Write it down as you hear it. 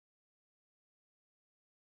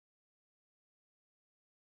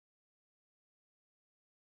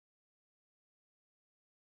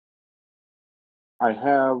I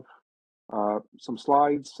have some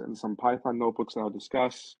slides and some Python notebooks that I'll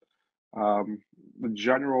discuss. The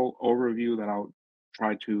general overview that I'll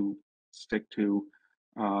try to stick to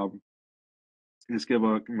um, is give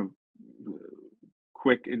a kind of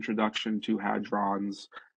quick introduction to hadrons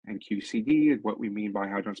and QCD and what we mean by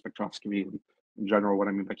hadron spectroscopy. And in general, what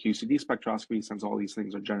I mean by QCD spectroscopy, since all these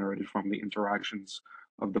things are generated from the interactions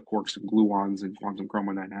of the quarks and gluons in quantum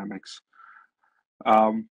chromodynamics.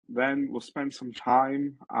 Then we'll spend some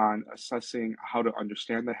time on assessing how to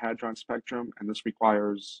understand the hadron spectrum, and this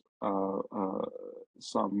requires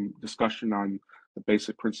some discussion on the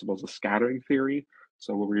basic principles of scattering theory.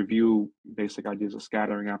 So we'll review basic ideas of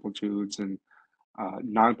scattering amplitudes and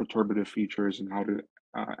non-perturbative features and how to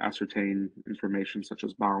ascertain information such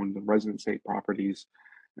as bound and resonance state properties.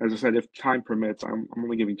 As I said, if time permits, I'm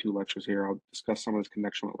only giving 2 lectures here. I'll discuss some of this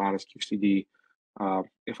connection with lattice QCD.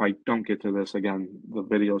 If I don't get to this, again, the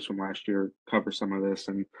videos from last year cover some of this,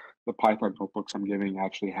 and the Python notebooks I'm giving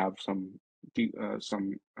actually have some detailed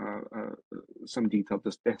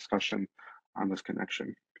discussion on this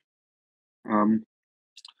connection.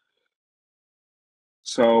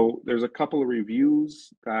 So there's a couple of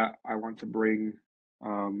reviews that I want to bring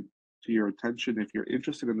to your attention if you're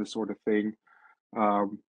interested in this sort of thing.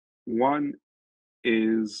 One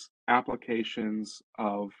is applications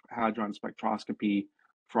of hadron spectroscopy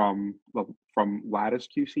from lattice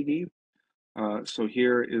QCD. So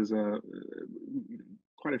here is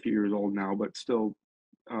quite a few years old now, but still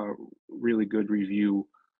really good review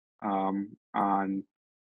on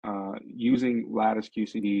using lattice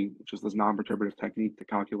QCD, which is this non-perturbative technique to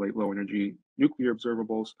calculate low energy nuclear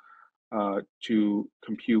observables, to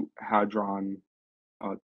compute hadron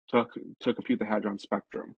to compute the hadron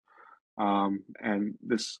spectrum. And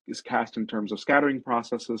this is cast in terms of scattering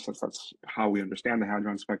processes, since that's how we understand the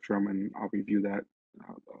hadron spectrum, and I'll review that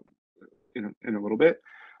in a little bit.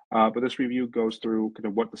 But this review goes through kind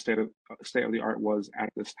of what the state of the art was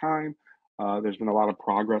at this time. There's been a lot of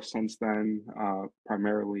progress since then,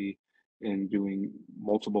 primarily in doing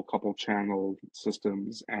multiple couple channel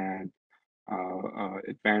systems and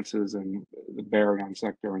advances in the baryon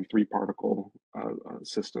sector and 3-particle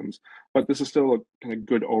systems. But this is still a kind of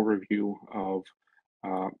good overview of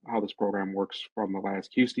how this program works from the lattice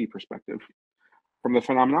QCD perspective. From the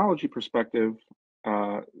phenomenology perspective,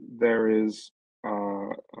 there is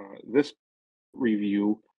this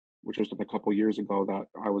review, which was done a couple years ago that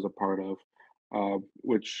I was a part of,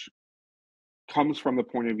 which comes from the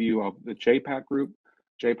point of view of the JPAC group.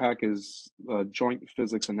 JPAC is the Joint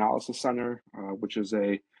Physics Analysis Center, which is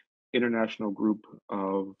a international group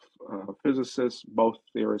of physicists, both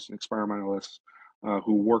theorists and experimentalists,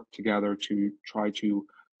 who work together to try to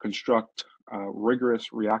construct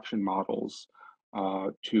rigorous reaction models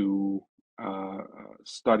to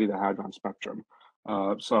study the hadron spectrum.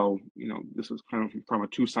 So, this is kind of from a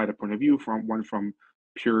 2-sided point of view, one from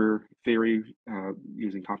pure theory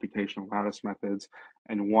using computational lattice methods,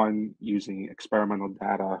 and one using experimental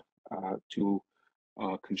data to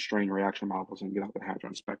constrain reaction models and get out the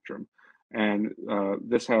hadron spectrum. And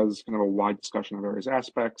this has kind of a wide discussion of various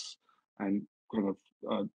aspects and kind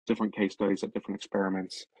of different case studies at different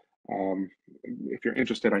experiments. If you're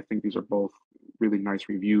interested, I think these are both really nice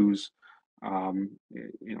reviews.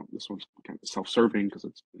 This one's kind of self-serving because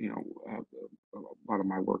it's, a lot of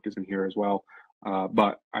my work is in here as well.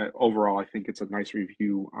 But overall, I think it's a nice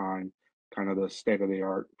review on kind of the state of the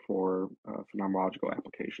art for phenomenological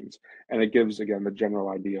applications. And it gives, again, the general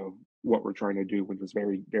idea of what we're trying to do with this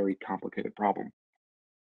very, very complicated problem.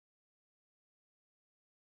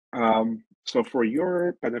 So for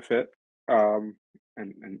your benefit, and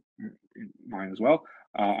mine as well,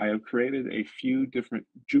 I have created a few different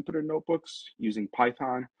Jupyter notebooks using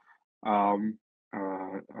Python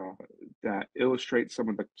that illustrate some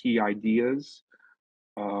of the key ideas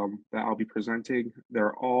that I'll be presenting.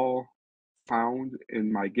 They're all found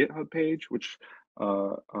in my GitHub page, which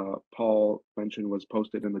Paul mentioned was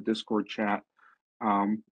posted in the Discord chat.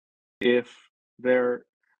 In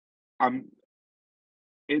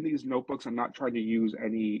these notebooks, I'm not trying to use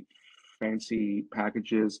any fancy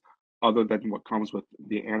packages other than what comes with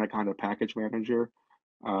the Anaconda package manager.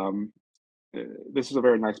 This is a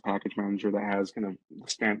very nice package manager that has kind of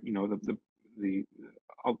the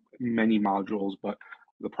many modules, but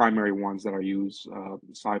the primary ones that I use,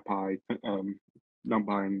 SciPy,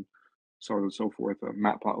 NumPy, and so on and so forth,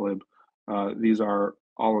 Matplotlib. These are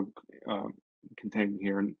all contained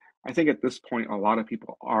here. And I think at this point, a lot of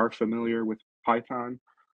people are familiar with Python.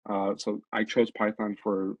 So I chose Python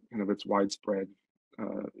for kind of its widespread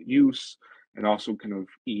use and also kind of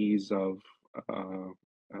ease of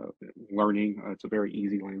learning. It's a very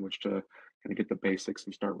easy language to kind of get the basics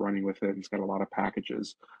and start running with it. It's got a lot of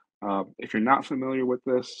packages. If you're not familiar with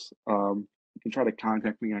this, you can try to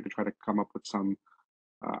contact me. I can try to come up with some.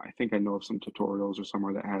 I think I know of some tutorials or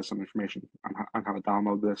somewhere that has some information on how to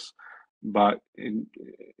download this. But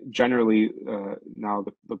generally, now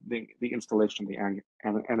the installation of the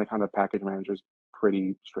Anaconda package manager is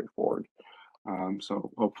pretty straightforward.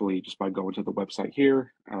 So hopefully, just by going to the website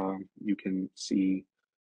here, you can see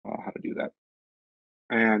how to do that.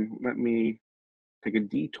 And let me take a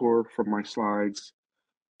detour from my slides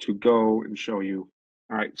to go and show you.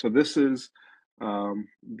 All right, so this is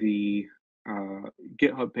the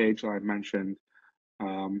GitHub page that I mentioned.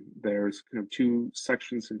 There's kind of two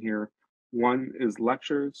sections in here. One is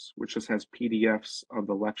lectures, which just has PDFs of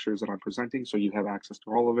the lectures that I'm presenting, so you have access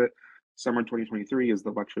to all of it. Summer 2023 is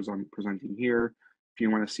the lectures I'm presenting here. If you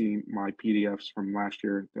want to see my PDFs from last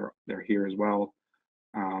year, they're here as well.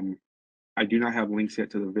 I do not have links yet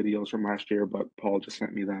to the videos from last year, but Paul just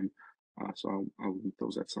sent me them, so I'll link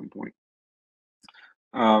those at some point.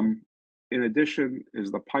 In addition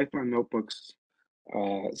is the Python notebooks.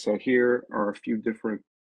 So here are a few different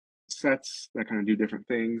sets that kind of do different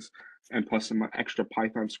things, and plus some extra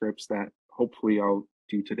Python scripts that hopefully I'll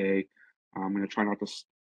do today. I'm going to try not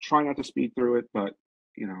to speed through it, but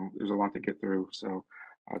you know, there's a lot to get through, so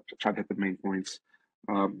I'll try to hit the main points.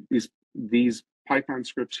 These Python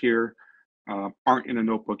scripts here aren't in a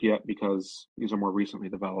notebook yet because these are more recently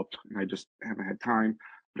developed, and I just haven't had time.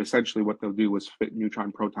 But essentially, what they'll do is fit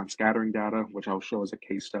neutron-proton scattering data, which I'll show as a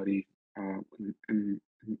case study in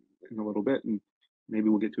a little bit, and maybe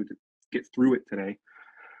we'll get through it today.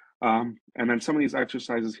 And then some of these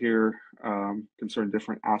exercises here concern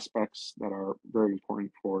different aspects that are very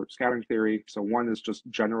important for scattering theory. So one is just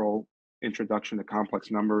general introduction to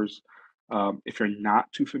complex numbers. If you're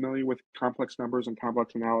not too familiar with complex numbers and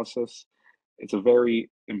complex analysis, it's a very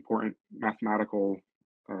important mathematical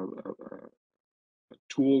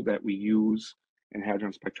tool that we use in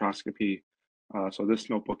hadron spectroscopy. So this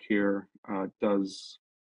notebook here does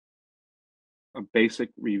a basic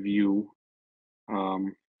review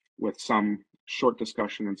with some short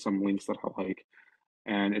discussion and some links that I like.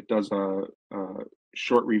 And it does a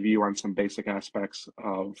short review on some basic aspects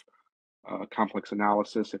of complex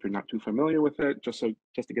analysis if you're not too familiar with it, just to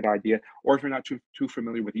get an idea, or if you're not too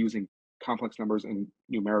familiar with using complex numbers in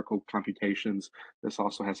numerical computations. This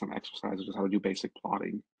also has some exercises just how to do basic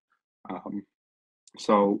plotting.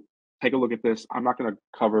 So take a look at this. I'm not going to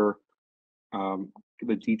cover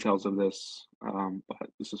the details of this,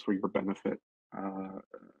 but this is for your benefit.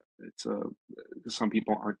 Some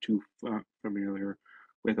people aren't too familiar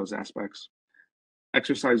with those aspects.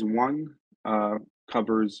 Exercise 1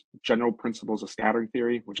 covers general principles of scattering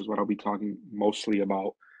theory, which is what I'll be talking mostly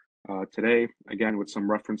about today, again with some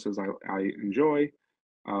references I enjoy,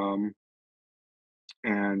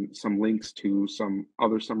 and some links to some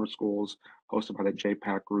other summer schools hosted by the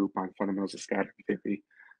JPAC group on fundamentals of scattering theory.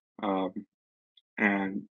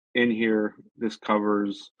 And in here, this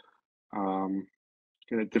covers kind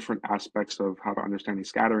of different aspects of how to understand these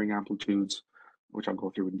scattering amplitudes, which I'll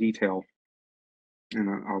go through in detail. And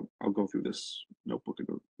I'll go through this notebook in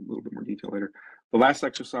a little bit more detail later. The last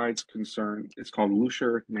exercise it's called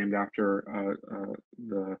Lucier, named after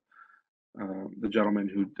the gentleman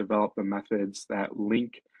who developed the methods that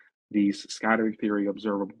link these scattering theory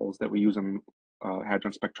observables that we use in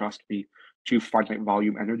hadron spectroscopy to finite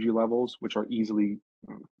volume energy levels, which are easily,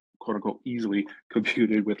 quote unquote, easily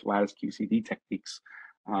computed with lattice QCD techniques.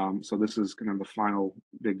 So this is kind of the final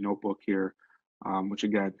big notebook here, which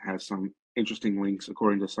again has some interesting links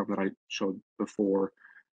according to some that I showed before,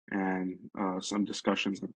 and some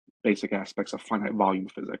discussions of basic aspects of finite volume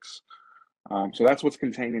physics. So that's what's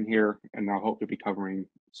contained in here, and I hope to be covering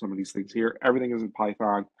some of these things here. Everything is in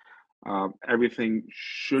Python. Everything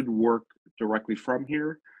should work directly from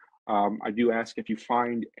here. I do ask if you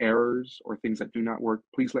find errors or things that do not work,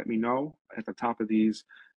 please let me know. At the top of these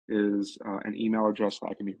is an email address that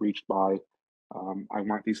I can be reached by. I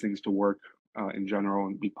want these things to work in general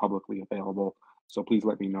and be publicly available. So please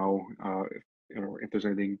let me know if there's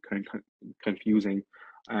anything confusing.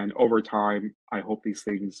 And over time, I hope these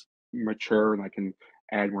things mature and I can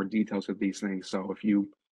add more details to these things. So if you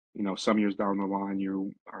some years down the line,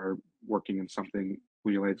 you are working in something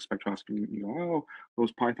related to spectroscopy, you go, oh,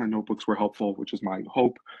 those Python notebooks were helpful, which is my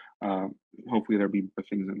hope. Hopefully there'll be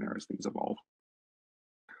things in there as things evolve.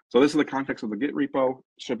 So this is the context of the Git repo.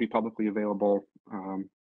 Should be publicly available. I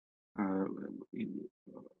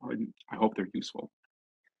hope they're useful.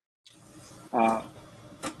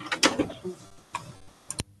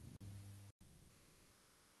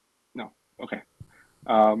 No, okay.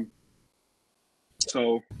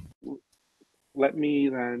 So let me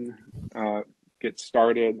then get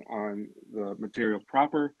started on the material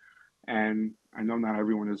proper. And I know not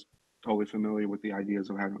everyone is totally familiar with the ideas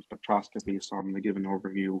of having spectroscopy, so I'm going to give an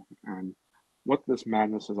overview on what this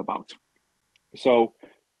madness is about. So,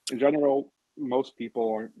 in general, most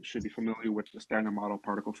people should be familiar with the standard model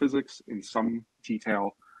particle physics in some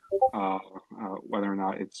detail, whether or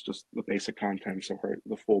not it's just the basic contents or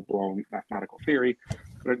the full-blown mathematical theory.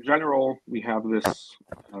 But in general, we have this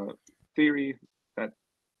theory that,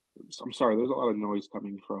 I'm sorry, there's a lot of noise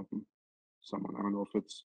coming from someone. I don't know if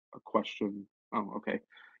it's a question. Oh, okay.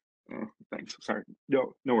 Thanks. Sorry.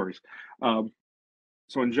 No worries. Um,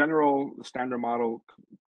 so in general, the standard model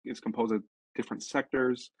is composed of different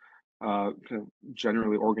sectors, kind of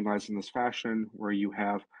generally organized in this fashion, where you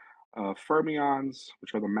have fermions,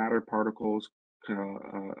 which are the matter particles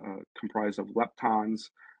comprised of leptons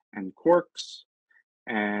and quarks,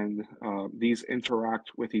 and these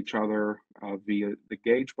interact with each other via the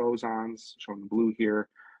gauge bosons, shown in blue here.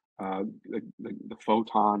 The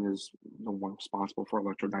photon is the one responsible for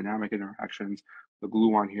electrodynamic interactions, the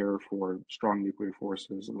gluon here for strong nuclear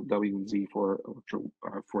forces, and the W and Z for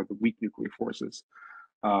the weak nuclear forces.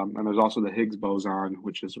 And there's also the Higgs boson,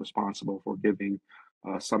 which is responsible for giving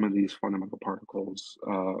some of these fundamental particles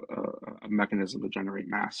a mechanism to generate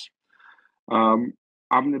mass. I'm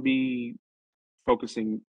going to be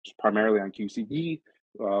focusing primarily on QCD,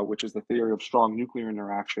 which is the theory of strong nuclear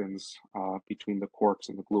interactions between the quarks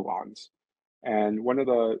and the gluons. And one of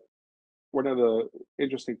the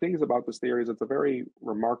interesting things about this theory is it's a very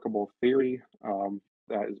remarkable theory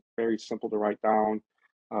that is very simple to write down,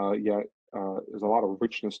 yet there's a lot of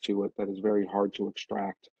richness to it that is very hard to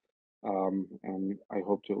extract. And I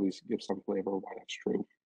hope to at least give some flavor of why that's true.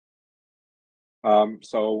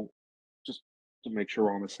 So just to make sure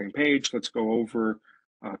we're on the same page, let's go over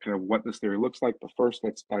kind of what this theory looks like. But first,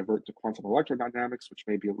 let's divert to quantum electrodynamics, which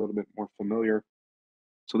may be a little bit more familiar.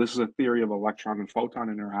 So this is a theory of electron and photon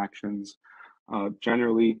interactions.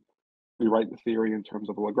 Generally, we write the theory in terms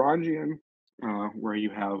of a Lagrangian, where you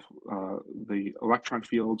have the electron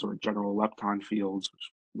fields or general lepton fields,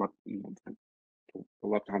 which the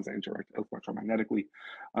leptons that interact electromagnetically.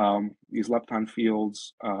 These lepton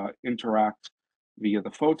fields interact via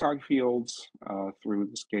the photon fields through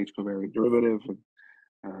this gauge covariant derivative.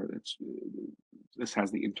 This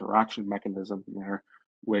has the interaction mechanism there,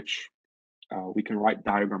 which we can write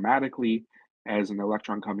diagrammatically as an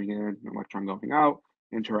electron coming in, an electron going out,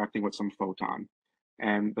 interacting with some photon.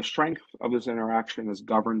 And the strength of this interaction is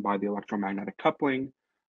governed by the electromagnetic coupling,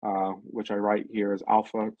 which I write here as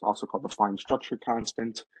alpha. It's also called the fine structure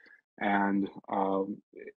constant. And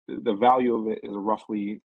the value of it is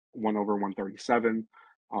roughly 1 over 137.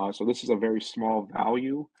 So this is a very small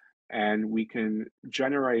value, and we can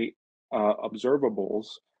generate observables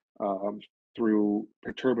through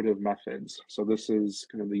perturbative methods. So this is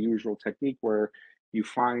kind of the usual technique where you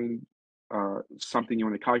find something you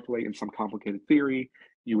want to calculate in some complicated theory,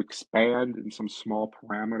 you expand in some small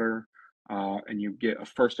parameter, and you get a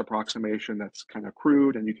first approximation that's kind of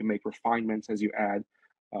crude, and you can make refinements as you add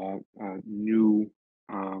new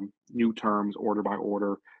terms order by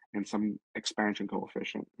order and some expansion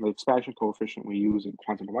coefficient. The expansion coefficient we use in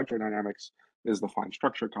quantum electrodynamics is the fine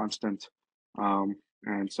structure constant.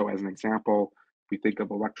 And so as an example, we think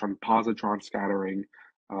of electron-positron scattering.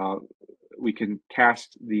 We can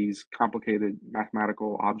cast these complicated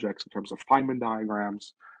mathematical objects in terms of Feynman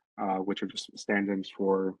diagrams, which are just stand-ins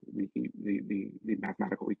for the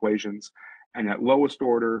mathematical equations. And at lowest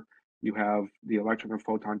order, you have the electron and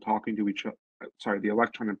photon talking to each other, the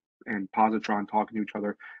electron and positron talking to each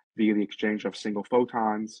other via the exchange of single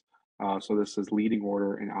photons. So this is leading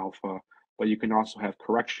order in alpha. But you can also have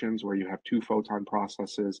corrections where you have two photon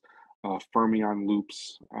processes, fermion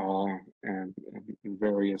loops, and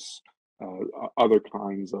various other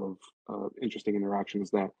kinds of interesting interactions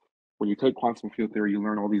that when you take quantum field theory, you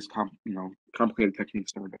learn all these complicated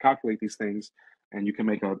techniques in order to calculate these things, and you can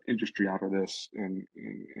make an industry out of this and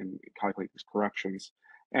calculate these corrections.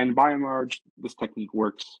 And by and large, this technique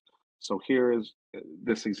works. So here is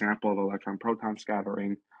this example of electron-proton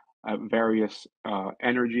scattering at various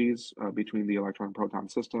energies between the electron-proton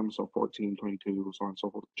system, so 14, 22, so on and so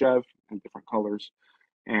forth, JeV, in different colors.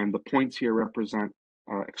 And the points here represent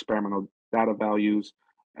experimental data values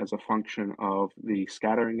as a function of the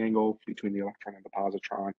scattering angle between the electron and the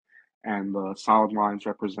positron. And the solid lines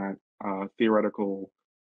represent theoretical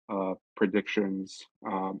predictions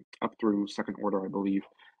up through second order, I believe.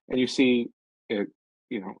 And you see it,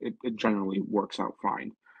 it generally works out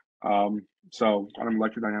fine. So quantum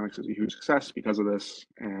electrodynamics is a huge success because of this,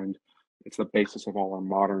 and it's the basis of all our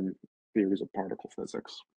modern theories of particle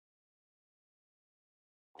physics.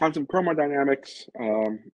 Quantum chromodynamics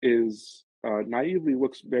is naively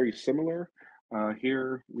looks very similar.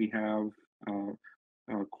 Here we have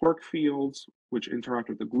quark fields which interact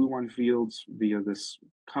with the gluon fields via this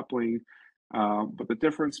coupling. But the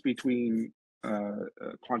difference between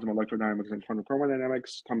quantum electrodynamics and quantum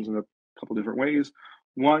chromodynamics comes in a couple different ways.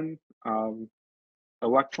 One,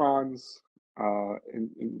 electrons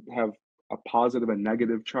have a positive and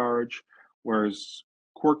negative charge, whereas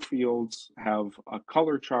quark fields have a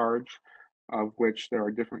color charge, of which there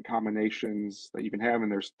are different combinations that you can have,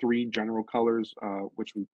 and there's three general colors,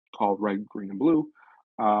 which we call red, green, and blue.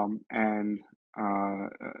 And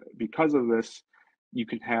because of this, you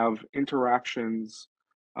can have interactions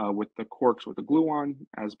with the quarks with the gluon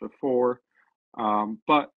as before,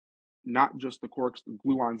 but not just the quarks, the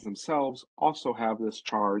gluons themselves also have this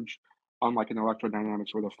charge, unlike in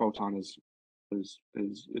electrodynamics where the photon is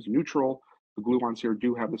neutral. The gluons here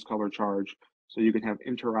do have this color charge, so you can have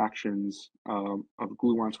interactions of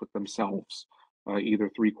gluons with themselves,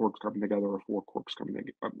 either three quarks coming together or four quarks coming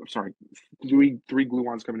together. Sorry, three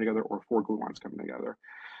gluons coming together or four gluons coming together.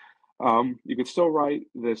 You could still write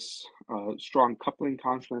this strong coupling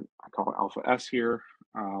constant. I call it alpha S here,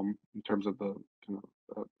 in terms of the kind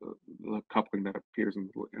of the coupling that appears in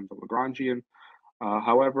the Lagrangian.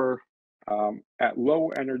 However, at low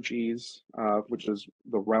energies, which is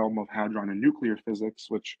the realm of hadron and nuclear physics,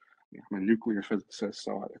 which I'm a nuclear physicist,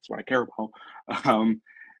 so that's what I care about.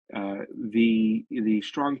 The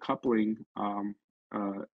strong coupling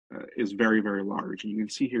is very, very large. And you can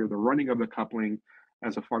see here the running of the coupling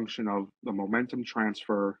as a function of the momentum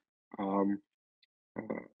transfer of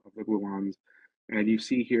the gluons. And you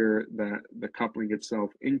see here that the coupling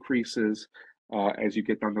itself increases as you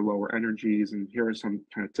get down to lower energies. And here are some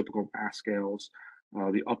kind of typical mass scales.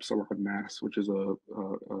 The upsilon mass, which is a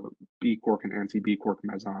B quark and anti-B quark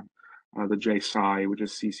meson. The J psi, which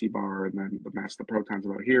is CC bar, and then the mass of the protons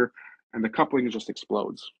about here. And the coupling just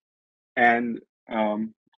explodes. And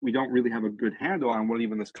we don't really have a good handle on what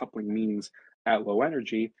even this coupling means at low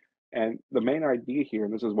energy. And the main idea here,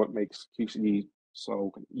 and this is what makes QCD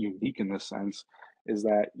so unique in this sense, is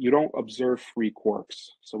that you don't observe free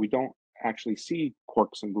quarks. So we don't actually see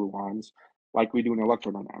quarks and gluons like we do in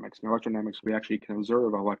electrodynamics. In electrodynamics, we actually can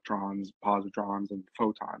observe electrons, positrons, and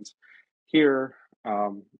photons. Here,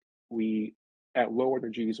 at low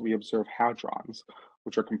energies, we observe hadrons,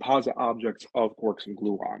 which are composite objects of quarks and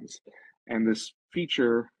gluons. And this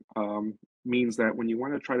feature means that when you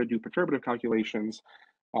want to try to do perturbative calculations,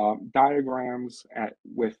 diagrams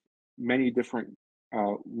with many different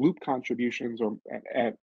loop contributions or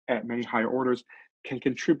at many higher orders can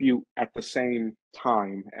contribute at the same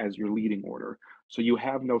time as your leading order. So you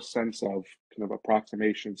have no sense of kind of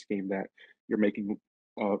approximation scheme that you're making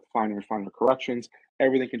finer and finer corrections.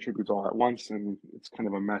 Everything contributes all at once, and it's kind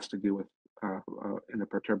of a mess to do with in a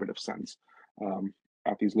perturbative sense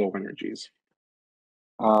at these low energies.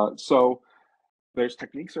 So there's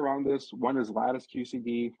techniques around this. One is lattice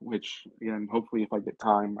QCD, which again, hopefully if I get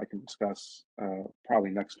time, I can discuss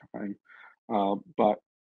probably next time. But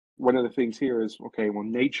one of the things here is, okay, well,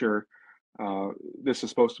 nature, this is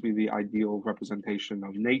supposed to be the ideal representation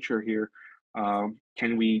of nature here.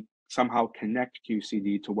 Can we somehow connect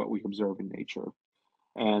QCD to what we observe in nature?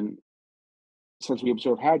 And since we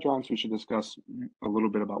observe hadrons, we should discuss a little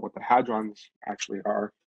bit about what the hadrons actually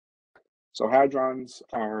are. So hadrons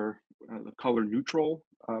are the color neutral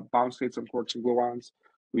bound states of quarks and gluons.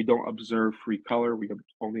 We don't observe free color. We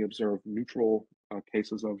only observe neutral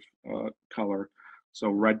cases of color. So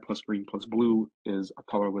red plus green plus blue is a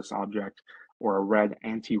colorless object, or a red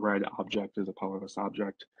anti-red object is a colorless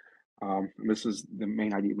object. And this is the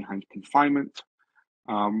main idea behind confinement.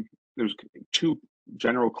 There's two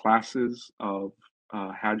general classes of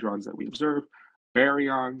hadrons that we observe.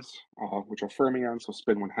 Baryons, which are fermions, so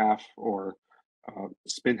spin 1/2 or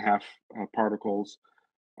spin half particles.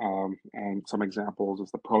 And some examples is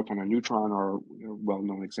the proton and neutron are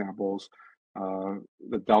well-known examples.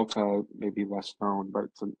 The delta may be less known, but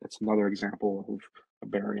it's another example of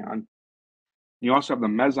a baryon. You also have the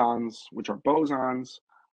mesons, which are bosons.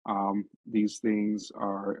 These things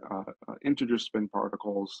are integer spin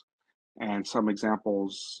particles, and some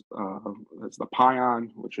examples is the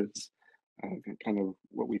pion, which is kind of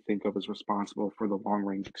what we think of as responsible for the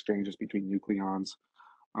long-range exchanges between nucleons,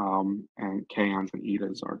 and kaons and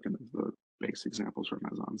etas are kind of the base examples for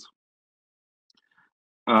mesons.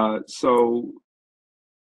 So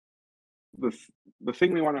the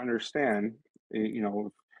thing we want to understand,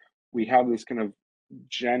 we have this kind of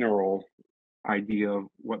general idea of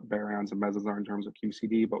what baryons and mesons are in terms of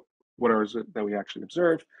QCD, but what is it that we actually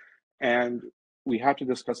observe? And we have to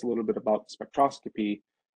discuss a little bit about spectroscopy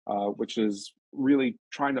which is really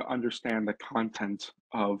trying to understand the content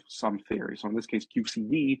of some theory. So in this case,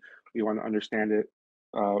 QCD, we want to understand it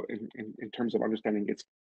in terms of understanding its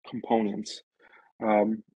components.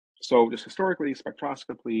 So just historically,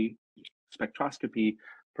 spectroscopy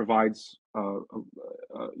provides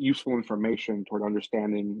useful information toward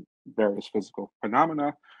understanding various physical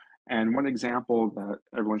phenomena. And one example that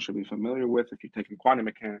everyone should be familiar with if you're taking quantum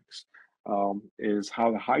mechanics is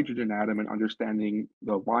how the hydrogen atom and understanding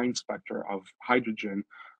the line spectra of hydrogen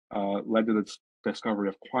led to the discovery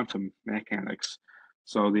of quantum mechanics.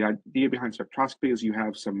 So the idea behind spectroscopy is you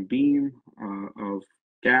have some beam of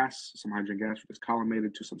gas, some hydrogen gas, which is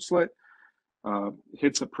collimated to some slit,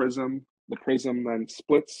 hits a prism. The prism then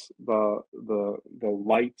splits the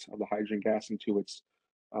light of the hydrogen gas into its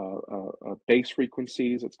base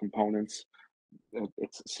frequencies, its components,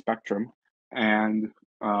 its spectrum, and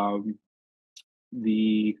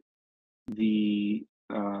the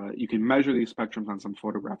you can measure these spectrums on some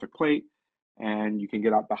photographic plate, and you can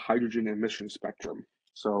get out the hydrogen emission spectrum.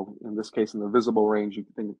 So in this case, in the visible range, you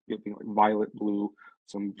can get things like violet, blue,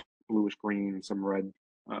 some bluish green, and some red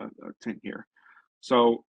tint here.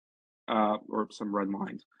 So or some red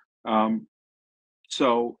lines.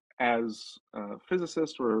 So as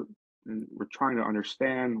physicists, we're trying to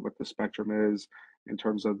understand what the spectrum is in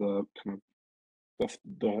terms of the kind of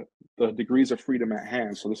the degrees of freedom at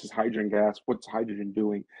hand. So this is hydrogen gas. What's hydrogen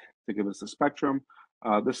doing to give us the spectrum?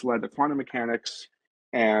 This led to quantum mechanics,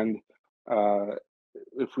 and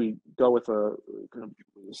if we go with a kind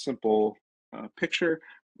of simple picture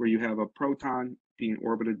where you have a proton being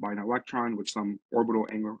orbited by an electron with some orbital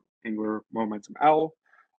angular momentum L,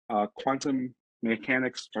 quantum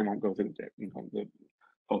mechanics, which I won't go through the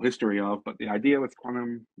whole history of, but the idea with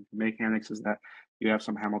quantum mechanics is that you have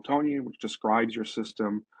some Hamiltonian, which describes your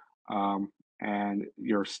system, and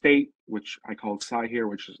your state, which I called psi here,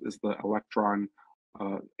 which is the electron,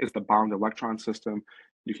 is the bound electron system.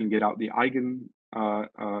 You can get out the eigen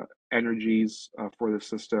energies for the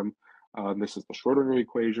system. This is the Schrodinger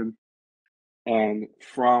equation, and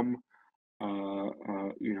from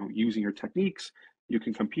using your techniques, you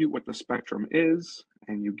can compute what the spectrum is,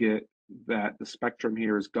 and you get that the spectrum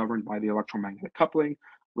here is governed by the electromagnetic coupling,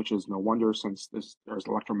 which is no wonder since there's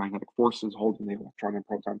electromagnetic forces holding the electron and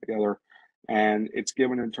proton together. And it's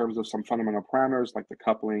given in terms of some fundamental parameters like the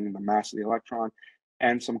coupling, the mass of the electron,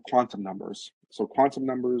 and some quantum numbers. So quantum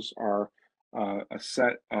numbers are a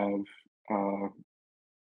set of, oh,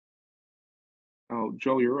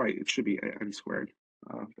 Joe, you're right. It should be n squared.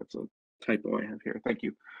 That's a typo I have here. Thank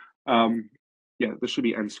you. Yeah, this should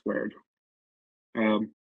be n squared.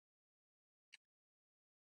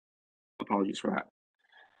 Apologies for that.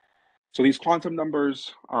 So these quantum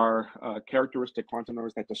numbers are characteristic quantum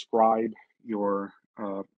numbers that describe your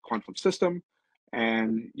quantum system,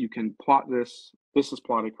 and you can plot this. This is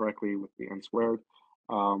plotted correctly with the n squared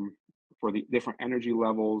for the different energy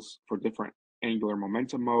levels for different angular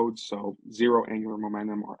momentum modes. So 0 angular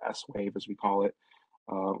momentum, or S wave as we call it,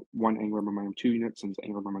 1 angular momentum 2 units, since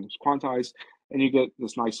angular momentum is quantized, and you get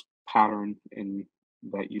this nice pattern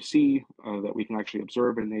that you see that we can actually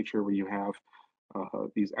observe in nature, where you have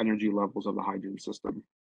these energy levels of the hydrogen system.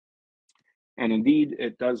 And indeed,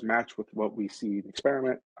 it does match with what we see in the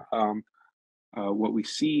experiment. What we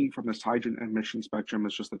see from this hydrogen emission spectrum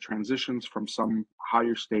is just the transitions from some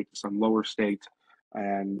higher state to some lower state,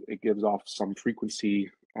 and it gives off some frequency,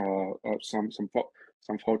 some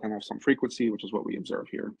photon of some frequency, which is what we observe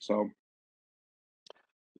here. So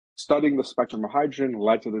studying the spectrum of hydrogen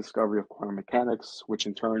led to the discovery of quantum mechanics, which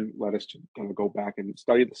in turn led us to kind of go back and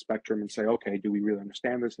study the spectrum and say, okay, do we really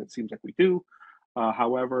understand this? And it seems like we do.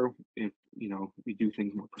 However, if we do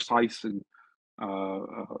things more precise and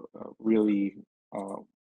really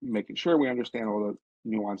making sure we understand all the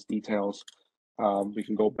nuanced details, we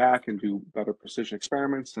can go back and do better precision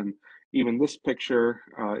experiments. And even this picture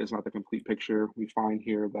is not the complete picture. We find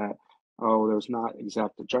here that, there's not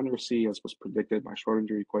exact degeneracy as was predicted by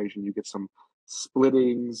Schrodinger equation. You get some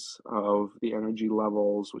splittings of the energy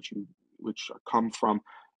levels, which come from,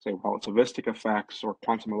 say, relativistic effects or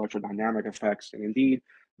quantum electrodynamic effects. And indeed,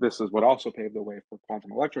 this is what also paved the way for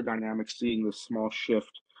quantum electrodynamics, seeing this small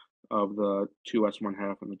shift of the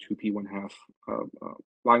 2s1/2 and the 2p1/2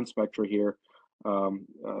 line spectra here.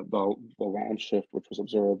 The round shift, which was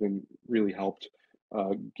observed and really helped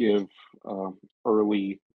give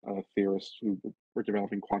early theorists who were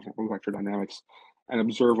developing quantum electrodynamics and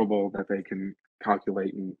observable that they can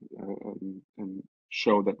calculate and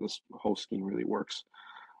show that this whole scheme really works.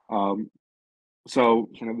 So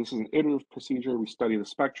this is an iterative procedure. We study the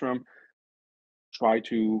spectrum, try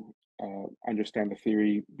to understand the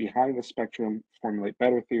theory behind the spectrum, formulate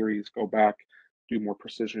better theories, go back, do more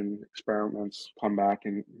precision experiments, come back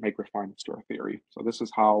and make refinements to our theory. So this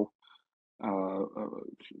is how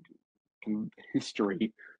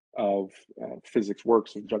history of physics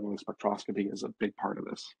works, and generally spectroscopy is a big part of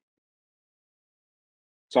this.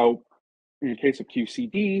 So in the case of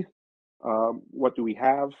QCD, what do we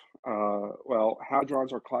have? Well,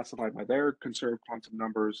 hadrons are classified by their conserved quantum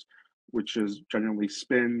numbers, which is generally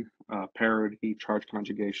spin, parity, charge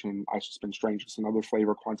conjugation, isospin strangeness, and other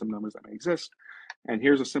flavor quantum numbers that may exist. And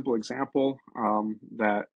here's a simple example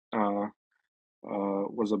that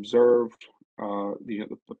was observed.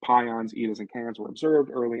 The pions, etas, and cans were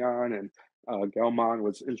observed early on, and Gelman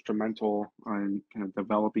was instrumental in kind of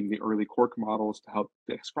developing the early quark models to help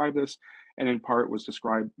describe this, and in part was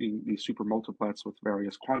describing these supermultiplets with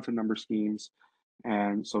various quantum number schemes.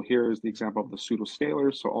 And so here is the example of the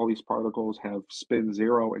pseudoscalars. So all these particles have spin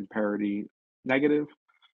 0 and parity negative,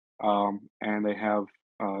 and they have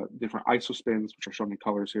different isospins, which are shown in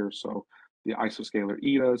colors here. So the isoscalar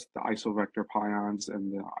etas, the isovector pions,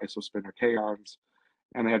 and the isospin or kaons,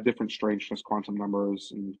 and they have different strangeness quantum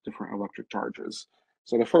numbers and different electric charges.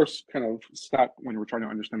 So the first kind of step when we're trying to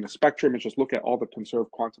understand the spectrum is just look at all the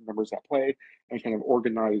conserved quantum numbers at play and kind of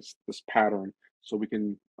organize this pattern. So we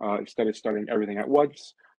can, instead of studying everything at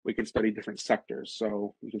once, we can study different sectors.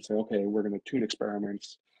 So we can say, okay, we're going to tune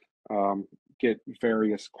experiments, get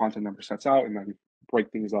various quantum number sets out, and then break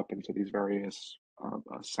things up into these various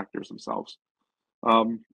sectors themselves.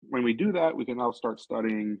 When we do that, we can now start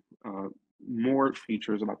studying more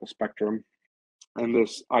features about the spectrum. And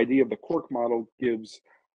this idea of the quark model gives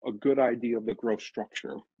a good idea of the growth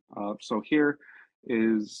structure. So here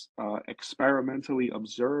is experimentally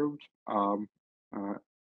observed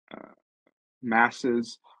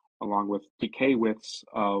masses along with decay widths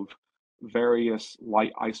of various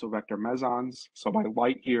light isovector mesons. So by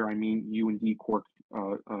light here, I mean U and D quark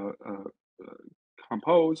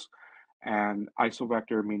compose, and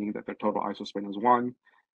isovector meaning that their total isospin is 1.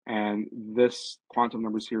 And this quantum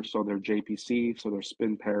numbers here, so they're JPC, so they're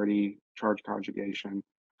spin parity, charge conjugation,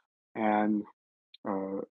 and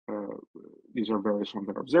these are various ones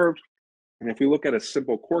that are observed. And if we look at a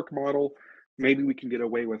simple quark model, maybe we can get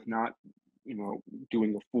away with not,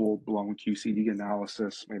 doing a full-blown QCD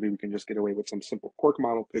analysis. Maybe we can just get away with some simple quark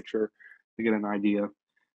model picture to get an idea.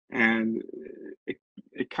 And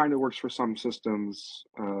it kind of works for some systems,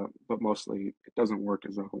 but mostly it doesn't work,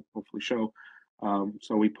 as I'll hopefully show.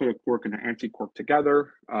 So we put a quark and an anti-quark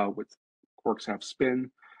together, with quarks have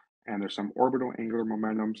spin, and there's some orbital angular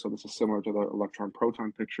momentum. So this is similar to the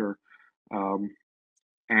electron-proton picture.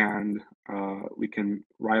 And we can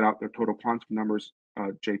write out their total quantum numbers,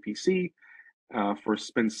 JPC, for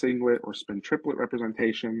spin singlet or spin triplet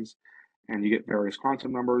representations, and you get various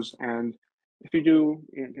quantum numbers. And if you do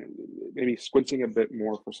maybe squinting a bit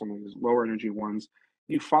more for some of these lower energy ones,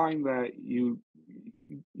 you find that you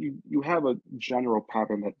have a general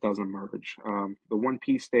pattern that does emerge. The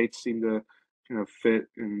 1p states seem to kind of fit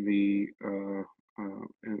in the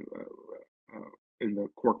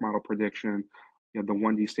quark model prediction. You have the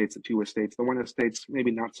 1d states, the 2s states. The 1s states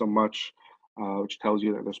maybe not so much, which tells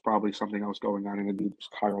you that there's probably something else going on in the deep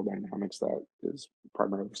chiral dynamics that is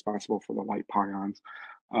primarily responsible for the light pions.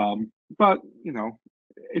 But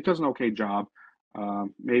it does an okay job.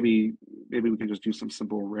 Maybe we can just do some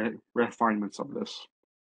simple refinements of this.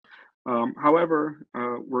 However,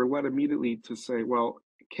 we're led immediately to say, well,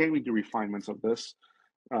 can we do refinements of this?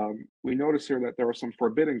 We notice here that there are some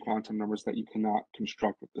forbidden quantum numbers that you cannot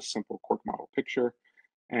construct with this simple quark model picture.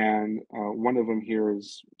 And one of them here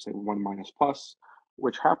is, say, 1 minus plus,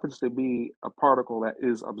 which happens to be a particle that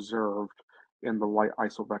is observed in the light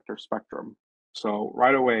isovector spectrum. So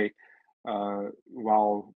right away,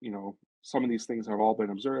 while some of these things have all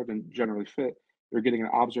been observed and generally fit, you're getting an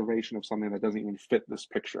observation of something that doesn't even fit this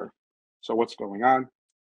picture. So what's going on?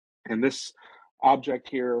 And this object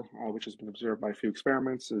here, which has been observed by a few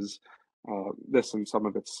experiments, is this and some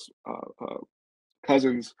of its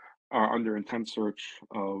cousins are under intense search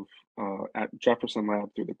of at Jefferson Lab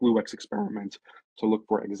through the GlueX experiment to look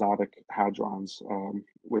for exotic hadrons,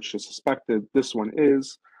 which is suspected this one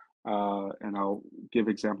is, and I'll give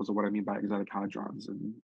examples of what I mean by exotic hadrons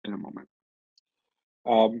in a moment.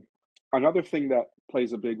 Another thing that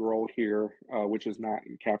plays a big role here, which is not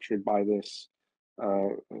captured by this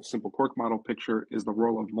simple quark model picture, is the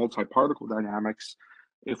role of multi-particle dynamics.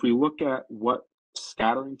 If we look at what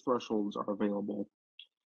scattering thresholds are available,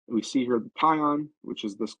 we see here the pion, which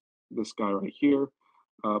is this guy right here,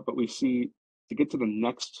 but we see to get to the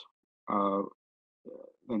next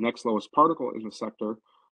lowest particle in the sector,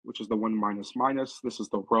 which is the 1 minus minus. This is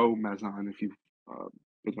the rho meson, uh,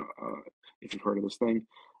 if you've heard of this thing,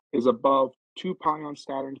 is above 2 pion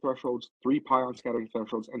scattering thresholds, 3 pion scattering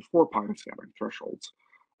thresholds, and 4 pion scattering thresholds.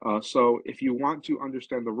 So if you want to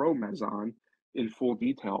understand the rho meson in full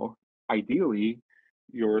detail, ideally,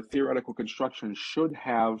 your theoretical construction should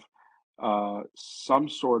have some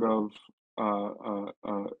sort of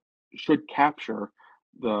should capture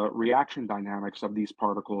the reaction dynamics of these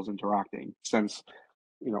particles interacting, since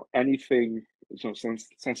anything. So since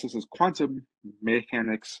this is quantum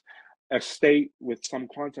mechanics, a state with some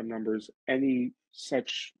quantum numbers, any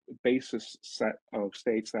such basis set of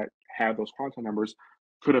states that have those quantum numbers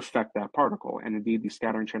could affect that particle. And indeed, these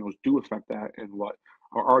scattering channels do affect that. And what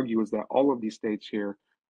I'll argue is that all of these states here,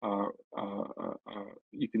 uh, uh, uh, uh,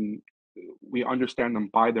 you can we understand them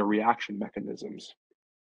by their reaction mechanisms.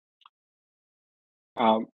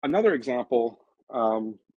 Another example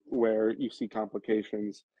where you see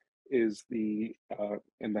complications is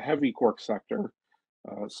in the heavy quark sector.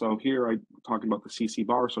 So here I'm talking about the CC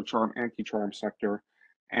bar, so charm anti-charm sector,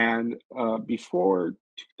 and before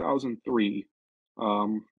 2003,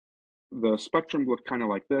 um, the spectrum looked kind of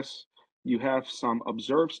like this. You have some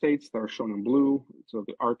observed states that are shown in blue. So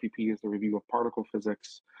the RPP is the review of particle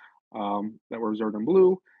physics that were observed in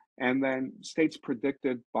blue, and then states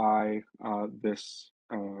predicted by this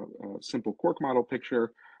simple quark model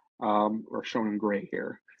picture are shown in gray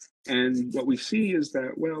here. And what we see is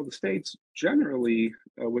that, well, the states generally,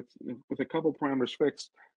 with a couple parameters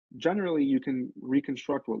fixed, generally you can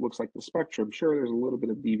reconstruct what looks like the spectrum. Sure, there's a little bit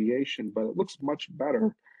of deviation, but it looks much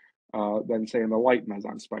better than say in the light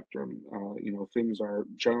meson spectrum. Things are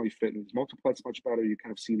generally fit in these multiplets much better. You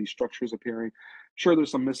kind of see these structures appearing. Sure,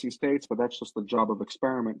 there's some missing states, but that's just the job of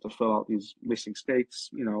experiment to fill out these missing states.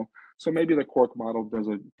 So maybe the quark model does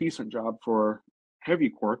a decent job for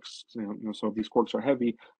heavy quarks. So if these quarks are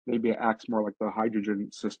heavy, maybe it acts more like the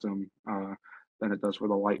hydrogen system than it does for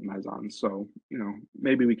the light meson. So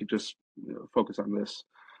maybe we could just focus on this.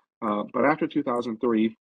 But after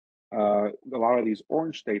 2003, a lot of these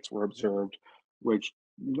orange states were observed, which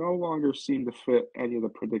no longer seem to fit any of the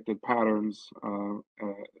predicted patterns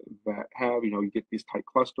that have, you get these tight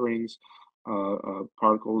clusterings,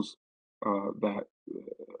 particles that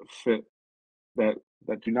fit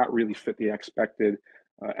that do not really fit the expected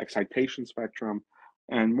excitation spectrum.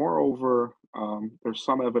 And moreover, there's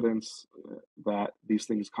some evidence that these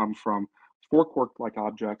things come from four quark-like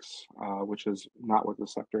objects, which is not what the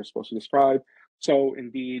sector is supposed to describe. So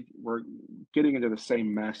indeed, we're getting into the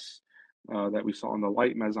same mess that we saw in the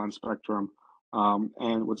light meson spectrum.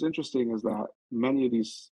 And what's interesting is that many of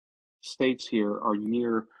these states here are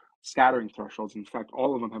near scattering thresholds. In fact,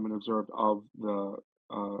 all of them have been observed of the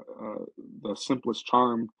simplest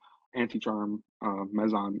charm, anti-charm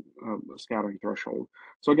meson scattering threshold.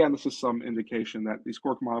 So again, this is some indication that these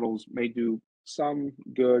quark models may do some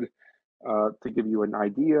good to give you an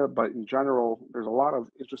idea, but in general, there's a lot of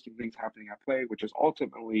interesting things happening at play, which is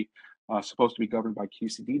ultimately supposed to be governed by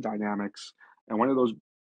QCD dynamics. And one of those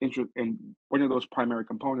primary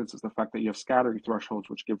components is the fact that you have scattering thresholds,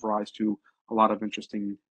 which give rise to a lot of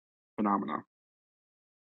interesting phenomena.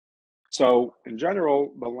 So in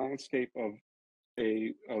general, the landscape of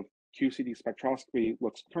QCD spectroscopy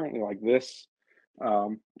looks currently like this,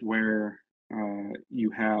 where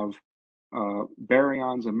you have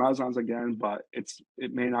baryons and mesons again, but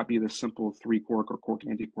it may not be the simple three quark or quark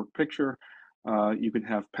anti-quark picture. You can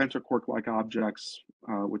have pentaquark-like objects,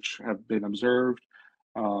 which have been observed,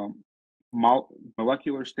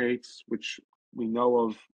 molecular states, which we know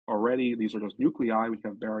of already. These are just nuclei. We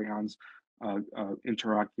have baryons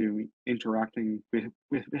interacting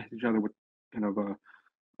with each other with kind of a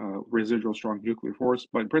residual strong nuclear force.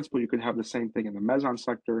 But in principle, you could have the same thing in the meson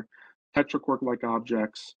sector, tetraquark-like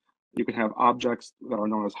objects. You can have objects that are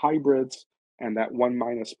known as hybrids, and that 1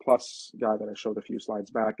 minus plus guy that I showed a few slides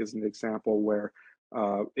back is an example where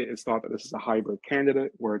it's thought that this is a hybrid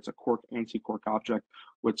candidate, where it's a quark anti-quark object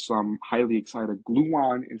with some highly excited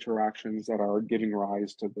gluon interactions that are giving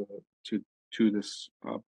rise to this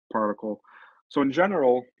particle. So in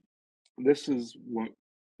general, this is what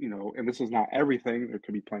and this is not everything. There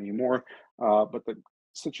could be plenty more, but the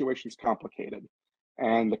situation is complicated,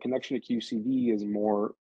 and the connection to QCD is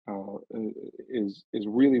more is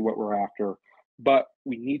really what we're after. But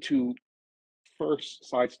we need to first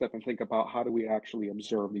sidestep and think about how do we actually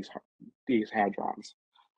observe these hadrons,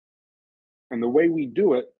 and the way we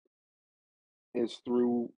do it is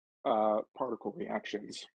through particle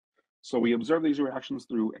reactions. So we observe these reactions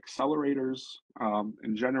through accelerators.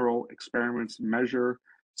 In general, experiments measure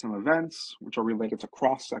some events which are related to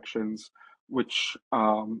cross sections, which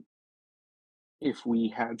if we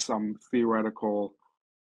had some theoretical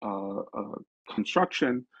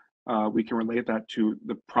construction, we can relate that to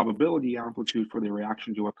the probability amplitude for the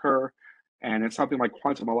reaction to occur. And it's something like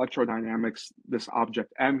quantum electrodynamics, this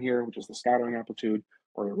object M here, which is the scattering amplitude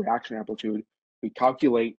or the reaction amplitude, we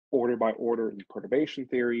calculate order by order in perturbation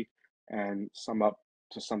theory and sum up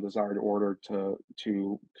to some desired order to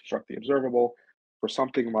construct the observable. For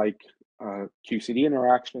something like QCD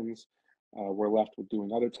interactions, we're left with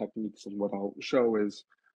doing other techniques. And what I'll show is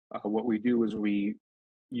what we do is we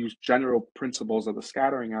use general principles of the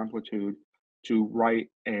scattering amplitude to write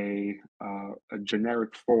a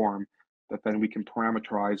generic form that then we can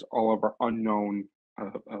parameterize all of our unknown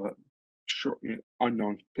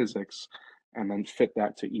unknown physics, and then fit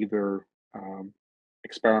that to either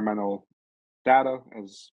experimental data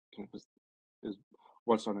is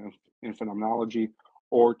what's on in phenomenology,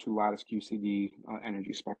 or to lattice QCD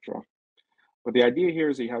energy spectra. But the idea here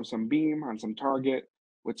is that you have some beam on some target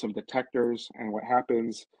with some detectors, and what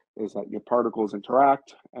happens is that your particles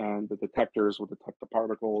interact, and the detectors will detect the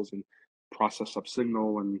particles and process up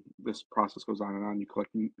signal, and this process goes on and on. You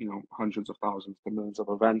collect, hundreds of thousands to millions of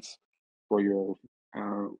events for your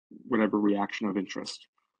whatever reaction of interest.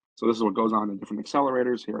 So this is what goes on in different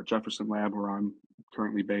accelerators here at Jefferson Lab, where I'm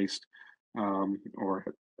currently based, or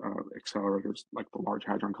accelerators like the Large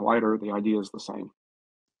Hadron Collider. The idea is the same.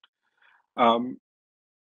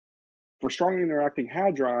 For strongly interacting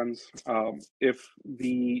hadrons, if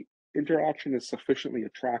the interaction is sufficiently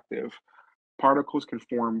attractive, particles can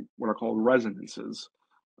form what are called resonances.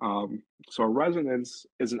 So a resonance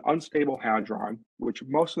is an unstable hadron, which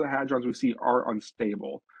most of the hadrons we see are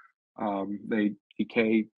unstable. They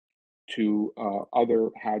decay to other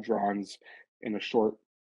hadrons in a short,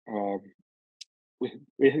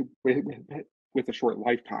 with a short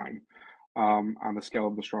lifetime, on the scale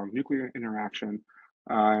of the strong nuclear interaction.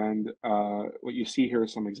 And what you see here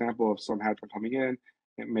is some example of some hadron coming in.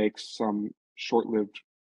 It makes some short-lived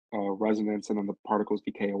resonance, and then the particles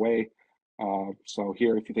decay away. So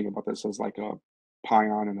here, if you think about this as like a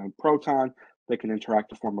pion and a proton, they can interact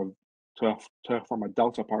to form a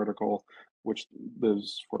delta particle, which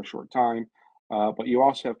lives for a short time. But you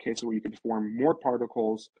also have cases where you can form more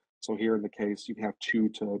particles. So here in the case, you can have 2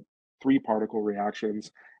 to 3 particle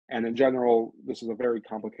reactions. And in general, this is a very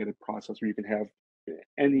complicated process where you can have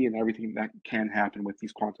any and everything that can happen with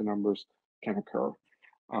these quantum numbers can occur,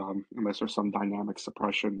 unless there's some dynamic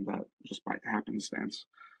suppression that just by happenstance.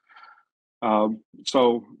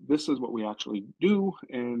 So this is what we actually do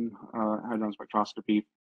in hadron spectroscopy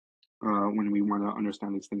when we want to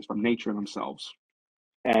understand these things from nature themselves.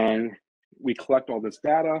 And we collect all this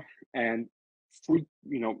data, and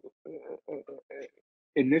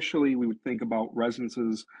initially we would think about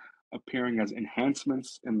resonances appearing as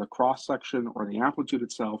enhancements in the cross section or the amplitude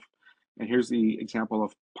itself. And here's the example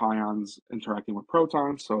of pions interacting with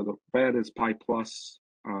protons. So the red is pi plus,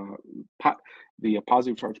 the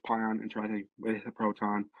positive charged pion interacting with a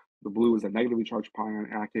proton. The blue is a negatively charged pion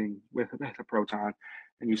acting with a proton.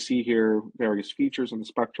 And you see here various features in the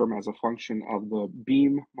spectrum as a function of the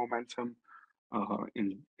beam momentum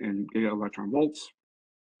in giga-electron volts.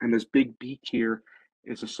 And this big peak here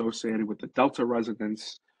is associated with the delta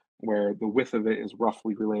resonance, where the width of it is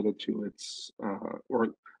roughly related to its,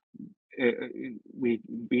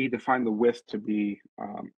 we define the width to be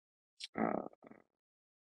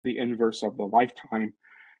the inverse of the lifetime.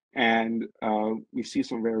 And we see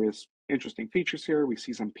some various interesting features here. We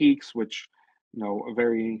see some peaks, which, a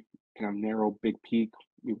very kind of narrow big peak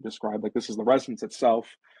we would describe, like this is the resonance itself.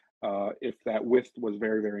 If that width was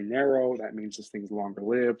very, very narrow, that means this thing's longer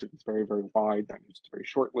lived. If it's very, very wide, that means it's very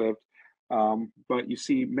short lived. But you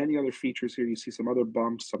see many other features here. You see some other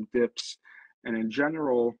bumps, some dips, and in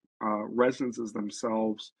general, resonances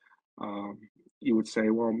themselves, you would say,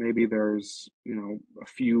 well, maybe there's, a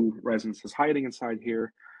few resonances hiding inside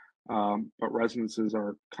here, but resonances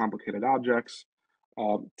are complicated objects.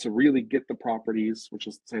 To really get the properties, which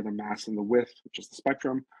is, say, the mass and the width, which is the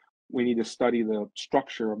spectrum, we need to study the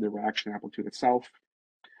structure of the reaction amplitude itself.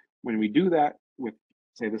 When we do that with,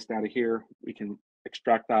 say, this data here, we can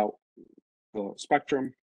extract out the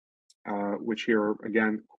spectrum, which here,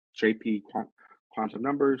 again, JP quantum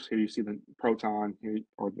numbers. Here you see the proton, here,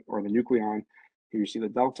 or the nucleon. Here you see the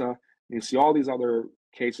delta. And you see all these other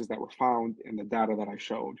cases that were found in the data that I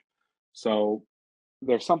showed. So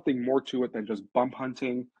there's something more to it than just bump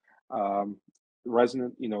hunting.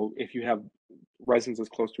 Resonant, if you have resonances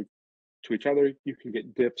close to each other, you can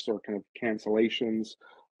get dips or kind of cancellations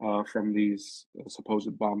from these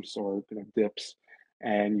supposed bumps or kind of dips,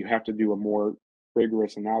 and you have to do a more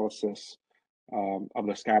rigorous analysis of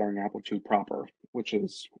the scattering amplitude proper, which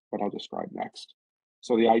is what I'll describe next.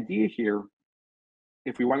 So the idea here,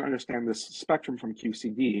 if we want to understand this spectrum from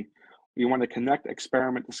QCD, we want to connect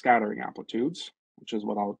experiment to scattering amplitudes, which is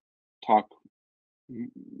what I'll talk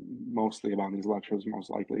mostly about in these lectures, most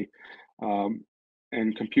likely,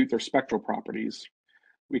 and compute their spectral properties.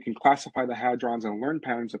 We can classify the hadrons and learn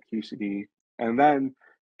patterns of QCD, and then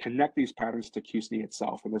connect these patterns to QCD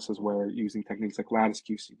itself. And this is where using techniques like lattice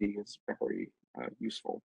QCD is very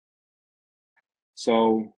useful.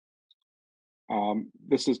 So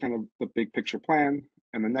this is kind of the big picture plan.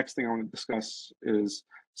 And the next thing I want to discuss is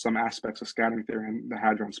some aspects of scattering theory and the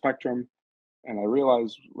hadron spectrum. And I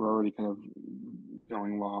realize we're already kind of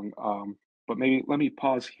going long, but maybe let me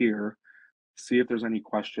pause here, see if there's any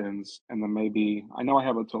questions, and then maybe, I know I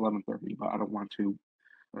have it to 11:30, but I don't want to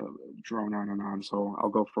drone on and on, so I'll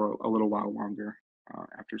go for a little while longer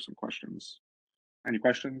after some questions. Any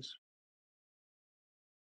questions?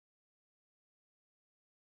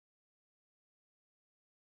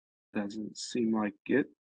 Doesn't seem like it.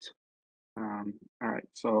 All right,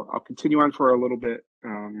 so I'll continue on for a little bit.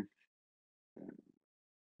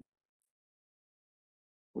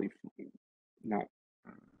 Not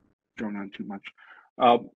drone on too much.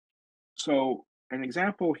 So an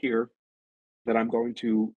example here that I'm going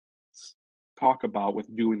to talk about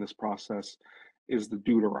with doing this process is the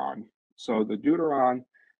deuteron. So the deuteron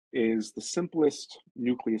is the simplest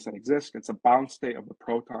nucleus that exists. It's a bound state of the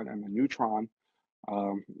proton and the neutron.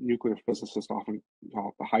 Nuclear physicists often call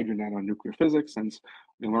it the hydrogen nanonuclear physics, since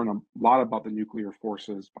we learn a lot about the nuclear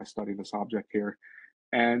forces by studying this object here.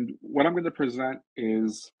 And what I'm going to present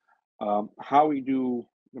is how we do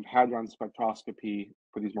the hadron spectroscopy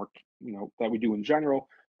for these more, that we do in general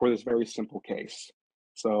for this very simple case.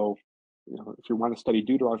 So, if you want to study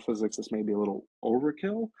deuteron physics, this may be a little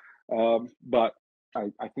overkill, but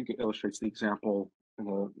I think it illustrates the example in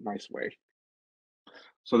a nice way.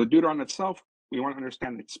 So the deuteron itself, we want to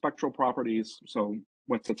understand its spectral properties. So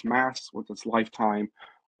what's its mass, what's its lifetime,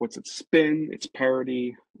 what's its spin, its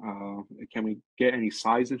parity. Can we get any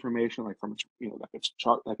size information, like from its, like its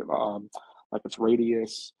chart, like its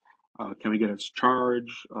radius? Can we get its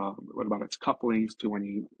charge? What about its couplings to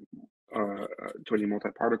any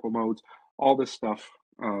multi-particle modes? All this stuff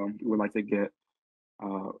we would like to get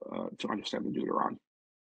to understand the deuteron.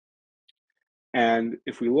 And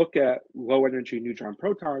if we look at low energy neutron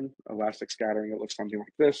proton elastic scattering, it looks something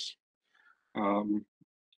like this.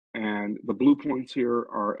 And the blue points here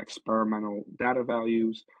are experimental data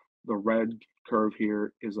values. The red curve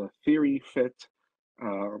here is a theory fit,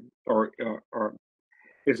 or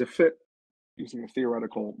is a fit using a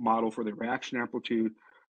theoretical model for the reaction amplitude,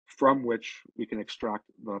 from which we can extract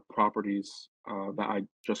the properties that I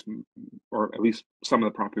just, or at least some of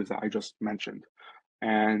the properties that I just mentioned.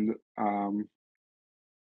 And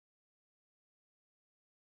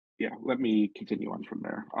yeah, let me continue on from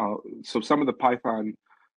there. So some of the Python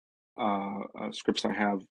scripts I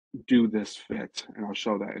have do this fit, and I'll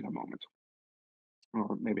show that in a moment,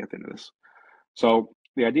 or maybe at the end of this. So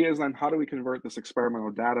the idea is then, how do we convert this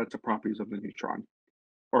experimental data to properties of the neutron,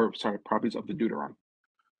 or sorry, properties of the deuteron?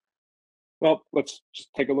 Well, let's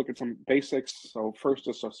just take a look at some basics. So first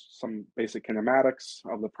is just some basic kinematics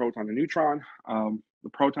of the proton and neutron. The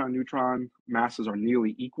proton and neutron masses are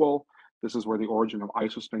nearly equal. This is where the origin of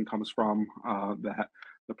isospin comes from. That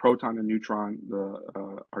the proton and neutron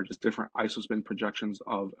are just different isospin projections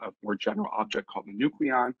of a more general object called the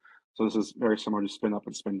nucleon. So this is very similar to spin up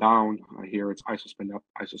and spin down. Here it's isospin up,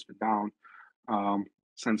 isospin down.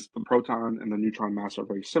 Since the proton and the neutron mass are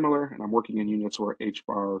very similar, and I'm working in units where h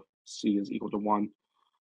bar c is equal to 1,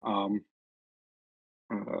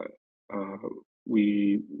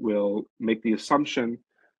 we will make the assumption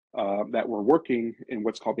that we're working in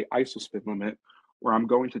what's called the isospin limit, where I'm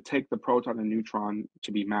going to take the proton and neutron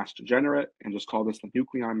to be mass degenerate and just call this the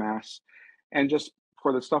nucleon mass. And just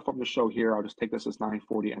for the stuff I'm going to show here, I'll just take this as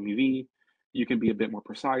 940 MeV. You can be a bit more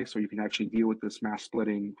precise, or you can actually deal with this mass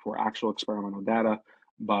splitting for actual experimental data.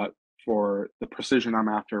 But for the precision I'm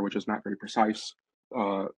after, which is not very precise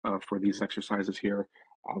for these exercises here,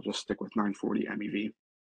 I'll just stick with 940 MeV.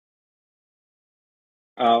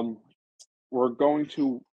 We're going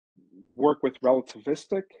to work with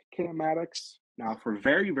relativistic kinematics. Now, for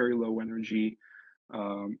very, very low energy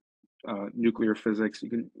nuclear physics,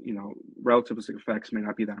 relativistic effects may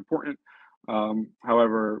not be that important.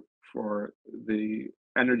 However, for the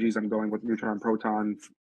energies I'm going with, neutron, proton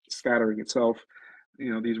scattering itself,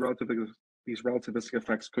 these relativistic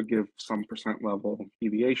effects could give some percent level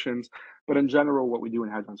deviations. But in general, what we do in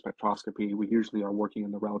hadron spectroscopy, we usually are working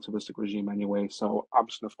in the relativistic regime anyway. So I'm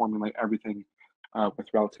just going to formulate everything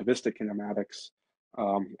with relativistic kinematics,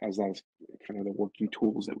 as that's kind of the working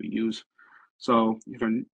tools that we use. So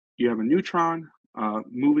you have a neutron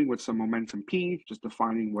moving with some momentum p, just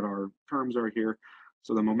defining what our terms are here.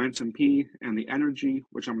 So the momentum p and the energy,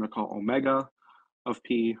 which I'm going to call omega of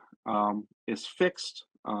p, is fixed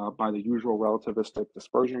by the usual relativistic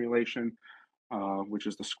dispersion relation, which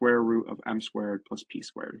is the square root of m squared plus p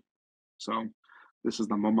squared. So this is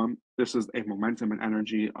a momentum and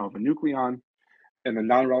energy of a nucleon. In the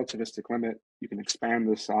non-relativistic limit, you can expand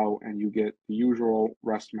this out and you get the usual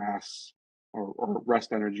rest mass or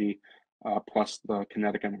rest energy plus the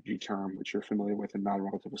kinetic energy term, which you're familiar with in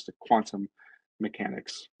non-relativistic quantum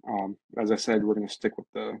mechanics. As I said, we're going to stick with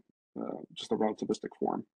just the relativistic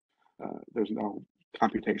form. There's no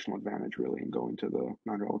computational advantage really in going to the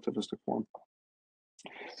non-relativistic form.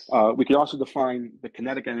 We can also define the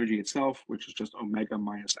kinetic energy itself, which is just omega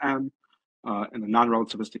minus m. In the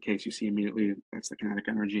non-relativistic case, you see immediately that's the kinetic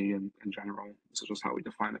energy in general. This is just how we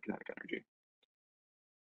define the kinetic energy.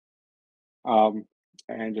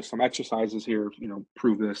 And just some exercises here,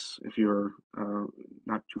 prove this if you're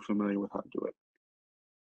not too familiar with how to do it.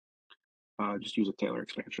 Just use a Taylor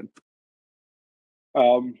expansion.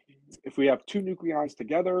 If we have two nucleons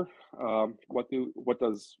together, how do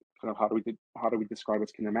we describe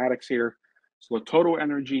its kinematics here? So the total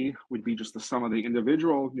energy would be just the sum of the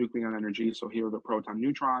individual nucleon energy. So here the proton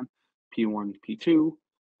neutron, P1, P2,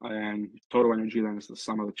 and total energy then is the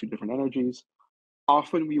sum of the two different energies.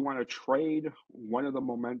 Often we want to trade one of the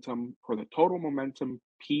momentum for the total momentum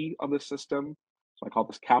P of the system. So I call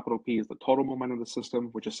this capital P is the total momentum of the system,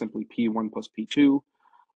 which is simply P1 plus P2,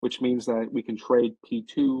 which means that we can trade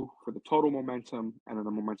P2 for the total momentum and then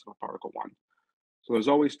the momentum of particle 1. So there's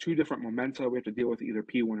always two different momenta. We have to deal with either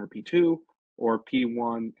P1 or P2, or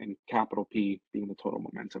P1 and capital P being the total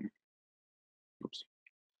momentum. Oops.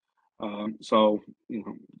 So,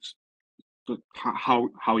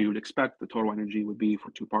 how you would expect the total energy would be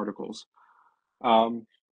for two particles.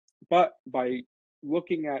 But by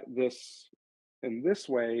looking at this in this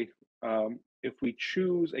way, if we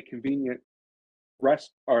choose a convenient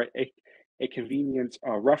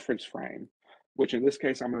reference frame, which in this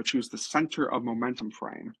case I'm going to choose the center of momentum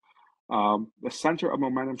frame. The center of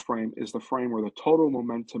momentum frame is the frame where the total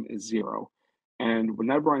momentum is 0. And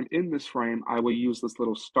whenever I'm in this frame, I will use this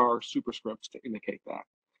little star superscript to indicate that.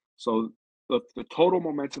 So the total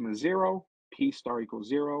momentum is 0, P star equals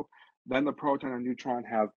 0. Then the proton and neutron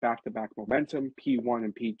have back-to-back momentum, P1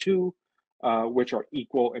 and P2, which are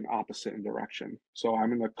equal and opposite in direction. So I'm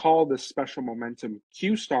going to call this special momentum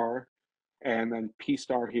Q star, and then P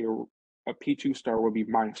star here, P2 star will be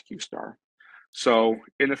minus Q star. So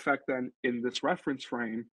in effect then, in this reference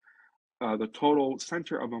frame, the total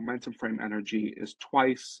center of momentum frame energy is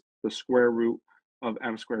twice the square root of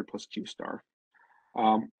m squared plus Q star.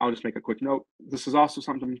 I'll just make a quick note. This is also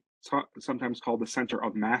sometimes called the center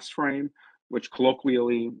of mass frame, which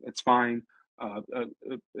colloquially, it's fine.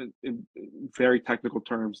 In very technical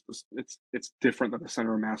terms, it's different than the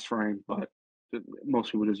center of mass frame, but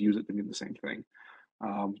most people just use it to mean the same thing.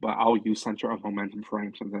 But I'll use center of momentum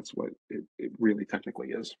frame since that's what it really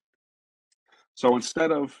technically is. So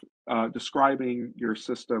instead of describing your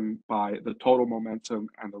system by the total momentum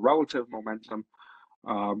and the relative momentum,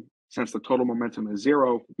 since the total momentum is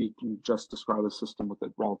 0, we can just describe the system with the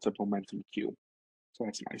relative momentum Q. So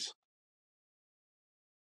that's nice.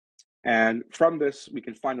 And from this, we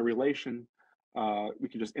can find a relation. We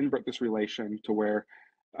can just invert this relation to where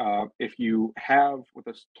if you have what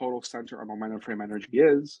the total center of momentum frame energy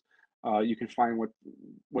is, you can find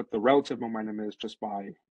what the relative momentum is just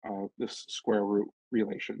by this square root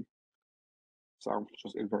relation. So I'm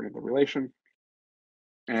just inverting the relation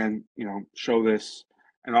and show this.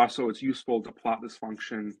 And also it's useful to plot this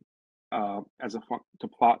function to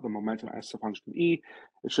plot the momentum as a function of E.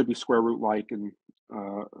 It should be square root like, and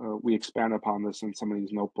we expand upon this in some of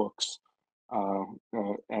these notebooks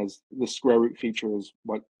as the square root feature is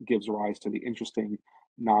what gives rise to the interesting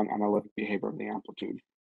non-analytic behavior of the amplitude.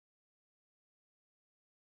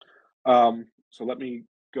 So let me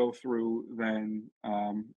go through then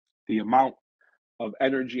the amount of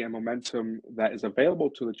energy and momentum that is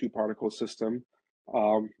available to the two-particle system.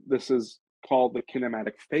 This is called the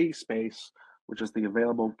kinematic phase space, which is the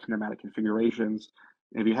available kinematic configurations.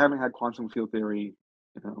 And if you haven't had quantum field theory,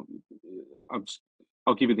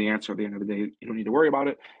 I'll give you the answer at the end of the day. You don't need to worry about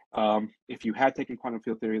it. If you had taken quantum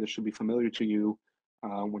field theory, this should be familiar to you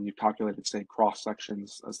when you've calculated, say, cross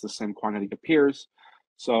sections as the same quantity appears.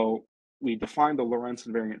 So we define the Lorentz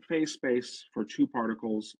invariant phase space for two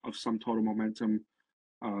particles of some total momentum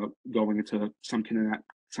going into some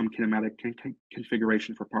some kinematic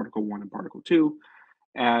configuration for particle 1 and particle 2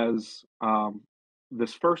 as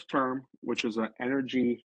this first term, which is an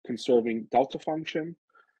energy conserving delta function.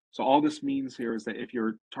 So all this means here is that if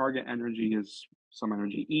your target energy is some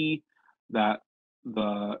energy E, that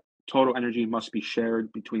the total energy must be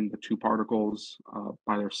shared between the two particles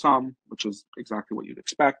by their sum, which is exactly what you'd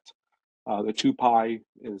expect. The 2 pi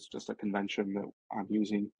is just a convention that I'm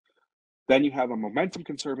using. Then you have a momentum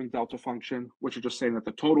conserving delta function, which is just saying that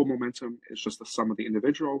the total momentum is just the sum of the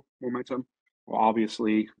individual momentum. Well,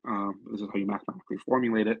 obviously, this is how you mathematically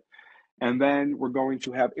formulate it. And then we're going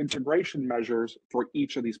to have integration measures for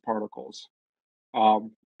each of these particles.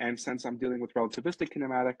 And since I'm dealing with relativistic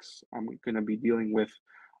kinematics, I'm going to be dealing with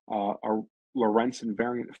a Lorentz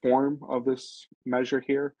invariant form of this measure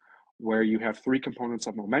here, where you have 3 components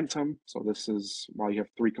of momentum. So this is why you have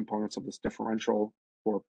 3 components of this differential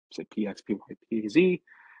for, say, px, py, pz.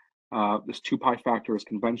 This 2 pi factor is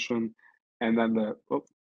convention, and then the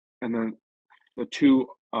 2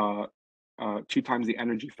 times the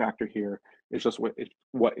energy factor here is just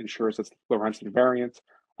what ensures it's Lorentz invariant.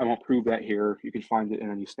 I won't prove that here. You can find it in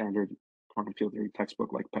any standard quantum field theory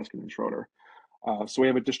textbook like Peskin and Schroeder. So we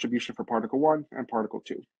have a distribution for particle 1 and particle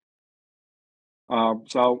 2.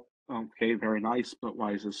 Okay, very nice, but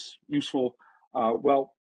why is this useful?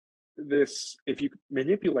 Well, if you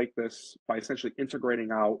manipulate this by essentially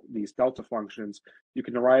integrating out these delta functions, you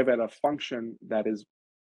can arrive at a function that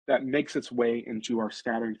makes its way into our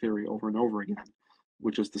scattering theory over and over again,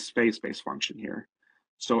 which is the phase-space function here.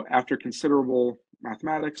 So after considerable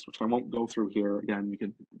mathematics, which I won't go through here, again, you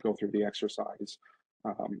can go through the exercise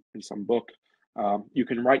in some book. You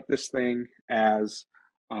can write this thing as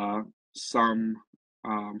some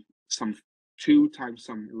 2 times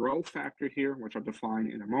some rho factor here, which I'll define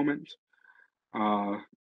in a moment.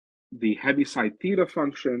 The Heaviside theta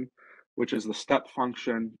function, which is the step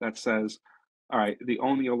function that says, all right, the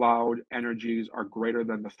only allowed energies are greater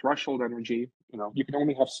than the threshold energy. You can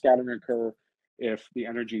only have scattering occur if the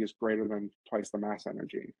energy is greater than twice the mass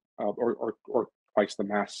energy, or twice the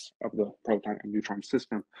mass of the proton and neutron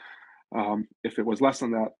system. If it was less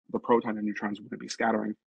than that, the proton and neutrons wouldn't be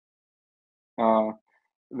scattering.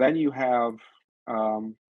 Then you have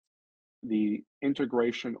the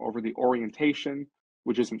integration over the orientation,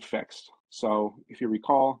 which isn't fixed. So if you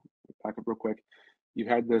recall, back up real quick, you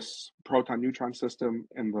had this proton-neutron system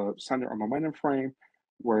in the center of momentum frame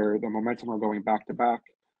where the momentum are going back to back.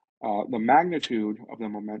 The magnitude of the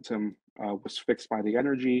momentum was fixed by the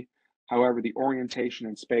energy. However, the orientation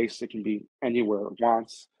in space, it can be anywhere it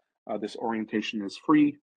wants. This orientation is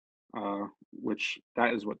free, which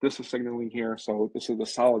that is what this is signaling here. So this is the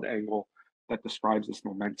solid angle that describes this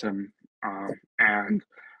momentum, and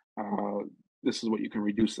this is what you can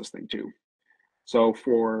reduce this thing to. So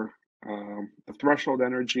for the threshold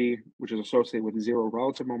energy, which is associated with 0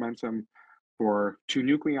 relative momentum for 2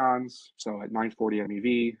 nucleons, so at 940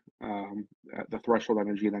 MeV, the threshold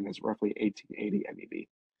energy then is roughly 1880 MeV.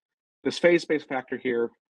 This phase space factor here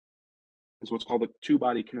is what's called the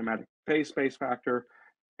 2-body kinematic phase space factor,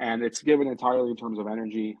 and it's given entirely in terms of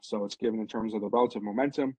energy. So it's given in terms of the relative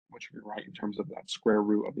momentum, which you can write in terms of that square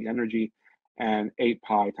root of the energy, and 8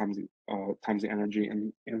 pi times the energy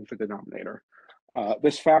in the denominator.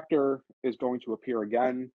 This factor is going to appear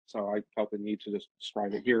again, so I felt the need to just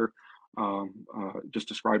describe it here, just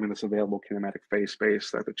describing this available kinematic phase space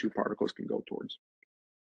that the 2 particles can go towards.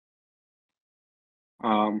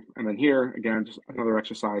 And then here, again, just another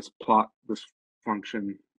exercise, plot this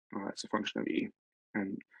function as a function of E.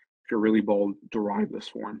 And if you're really bold, derive this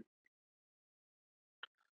form.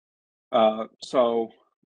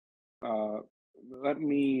 Let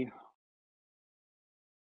me,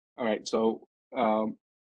 all right, so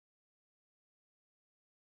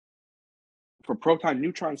for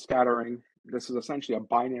proton-neutron scattering, this is essentially a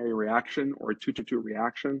binary reaction or a 2-to-2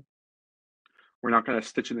 reaction. We're not going to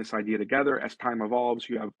stitch in this idea together. As time evolves,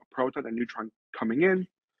 you have a proton and neutron coming in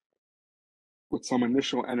with some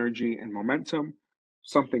initial energy and momentum.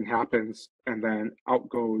 Something happens, and then out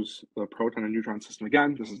goes the proton and neutron system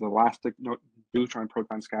again. This is elastic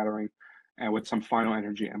neutron-proton scattering, and with some final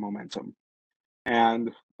energy and momentum.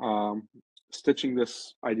 And stitching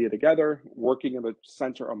this idea together, working in the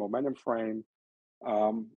center of momentum frame,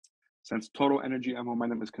 since total energy and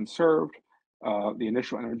momentum is conserved, the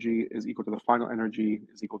initial energy is equal to the final energy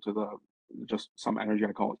is equal to just some energy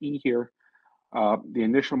I call E here. The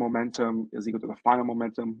initial momentum is equal to the final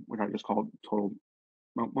momentum, which I just called total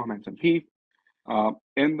momentum P.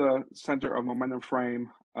 In the center of momentum frame,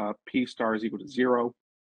 P star is equal to 0.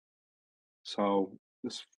 So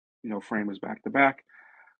this frame is back to back.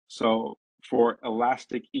 So for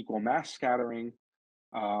elastic equal mass scattering,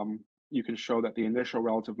 you can show that the initial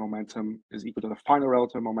relative momentum is equal to the final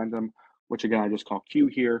relative momentum, which again I just call Q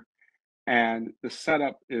here. And the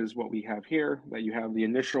setup is what we have here, that you have the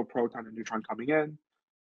initial proton and neutron coming in,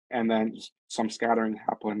 and then some scattering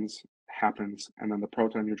happens, and then the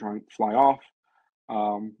proton and neutron fly off.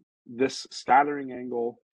 This scattering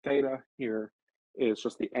angle, theta here, is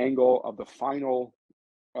just the angle of the final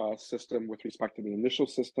system with respect to the initial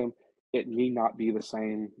system. It need not be the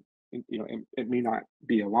same, it may not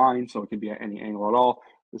be aligned, so it can be at any angle at all.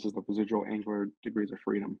 This is the residual angular degrees of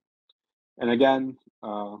freedom. And again,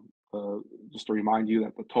 just to remind you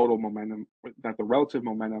that the total momentum, that the relative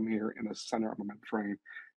momentum here in the center of momentum frame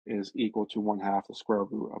is equal to 1/2 the square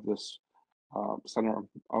root of this center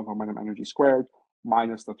of momentum energy squared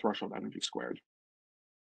minus the threshold energy squared.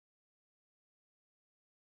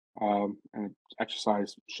 And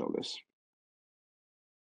exercise show this.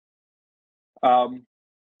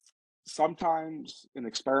 Sometimes in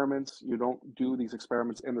experiments, you don't do these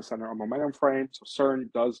experiments in the center of momentum frame. So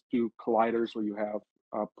CERN does do colliders where you have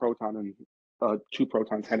a proton and two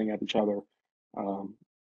protons heading at each other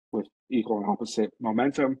with equal and opposite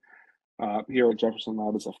momentum. Here at Jefferson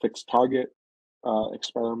Lab is a fixed target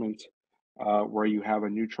experiment where you have a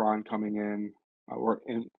neutron coming in,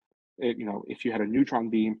 if you had a neutron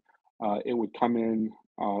beam, it would come in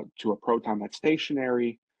to a proton that's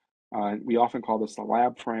stationary. We often call this the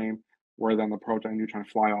lab frame, where then the proton and neutron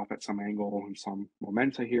fly off at some angle and some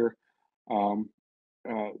momenta here.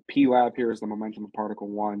 P lab here is the momentum of particle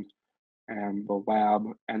 1, and the lab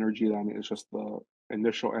energy then is just the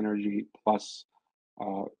initial energy plus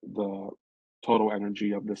the total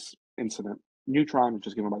energy of this incident neutron, which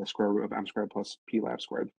is given by the square root of m squared plus p lab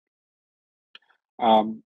squared.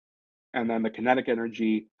 And then the kinetic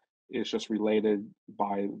energy is just related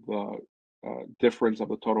by the difference of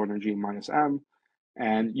the total energy minus m.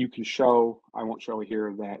 And you can show, I won't show it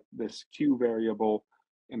here, that this Q variable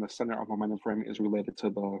in the center of momentum frame is related to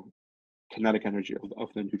the kinetic energy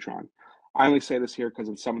of the neutron. I only say this here because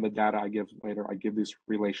in some of the data I give later, I give these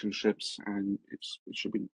relationships, and it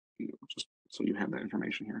should be just so you have that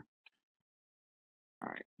information here. All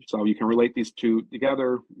right, so you can relate these two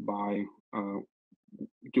together by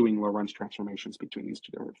doing Lorentz transformations between these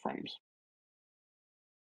two different frames.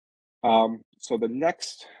 So the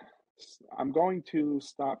next, I'm going to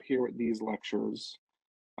stop here with these lectures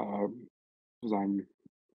because I'm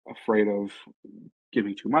afraid of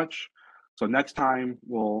giving too much. So next time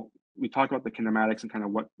we talk about the kinematics and kind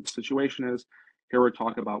of what the situation is. Here we'll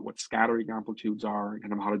talk about what scattering amplitudes are and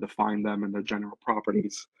kind of how to define them and their general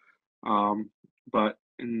properties. So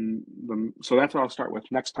that's what I'll start with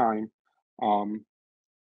next time.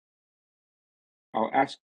 I'll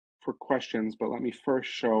ask for questions, but let me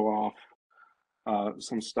first show off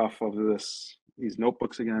some stuff of these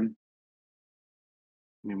notebooks again.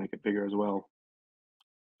 Let me make it bigger as well.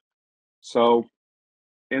 So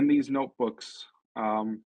in these notebooks,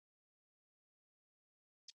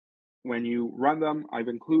 when you run them, I've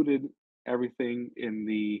included everything in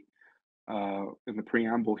the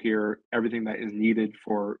preamble here, everything that is needed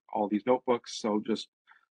for all these notebooks. So just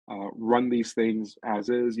run these things as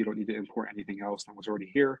is. You don't need to import anything else than what's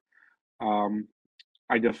already here.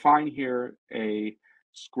 I define here a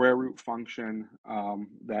square root function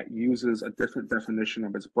that uses a different definition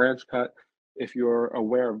of its branch cut. If you're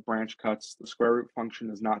aware of branch cuts, the square root function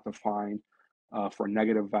is not defined for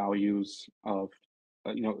negative values of,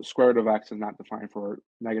 the square root of x is not defined for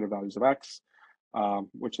negative values of x,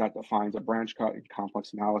 which that defines a branch cut in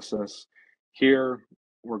complex analysis. Here,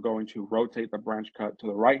 we're going to rotate the branch cut to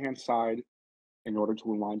the right-hand side in order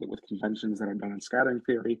to align it with conventions that are done in scattering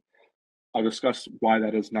theory. I'll discuss why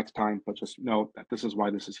that is next time, but just note that this is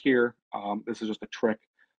why this is here. This is just a trick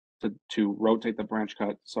to rotate the branch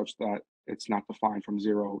cut such that it's not defined from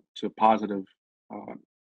 0 to positive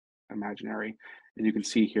imaginary. And you can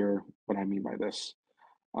see here what I mean by this.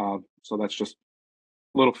 So that's just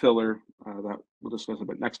a little filler that we'll discuss a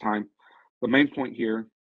bit next time. The main point here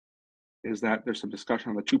is that there's some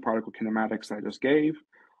discussion on the two-particle kinematics that I just gave,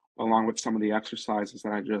 along with some of the exercises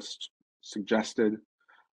that I just suggested.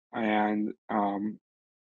 And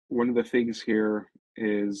one of the things here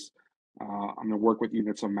is I'm going to work with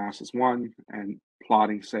units of mass as 1 and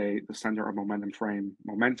plotting, say, the center of momentum frame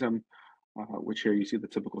momentum, which here you see the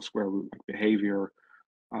typical square root behavior,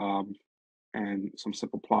 and some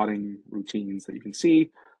simple plotting routines that you can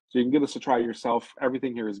see. So you can give this a try yourself.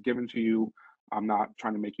 Everything here is given to you. I'm not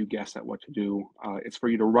trying to make you guess at what to do. It's for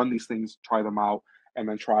you to run these things, try them out, and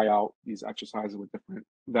then try out these exercises with different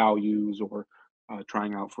values or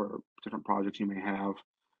trying out for different projects you may have.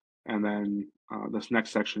 And then this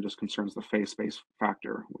next section just concerns the phase space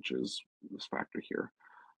factor, which is this factor here.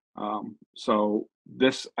 So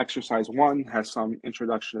this exercise 1 has some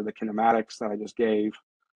introduction to the kinematics that I just gave.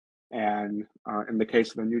 And in the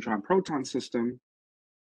case of the neutron-proton system,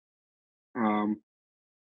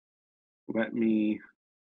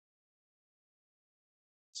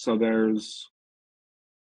 so there's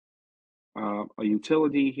a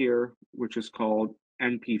utility here, which is called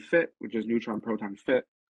NP-fit, which is neutron-proton fit.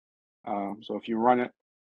 So if you run it,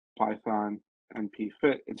 Python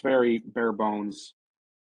NP-fit, it's very bare bones.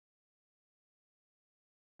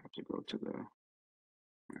 I have to go to the,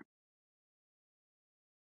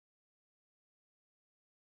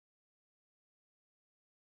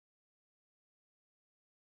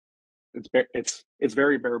 it's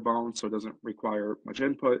very bare bones, so it doesn't require much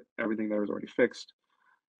input. Everything there is already fixed.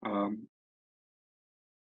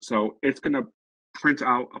 So it's going to print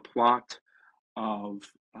out a plot of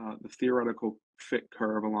the theoretical fit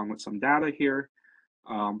curve along with some data here.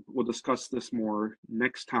 We'll discuss this more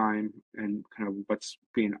next time and kind of what's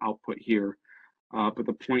being output here. But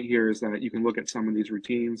the point here is that you can look at some of these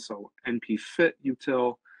routines. So NP-fit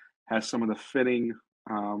util has some of the fitting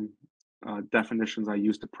definitions I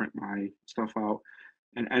use to print my stuff out.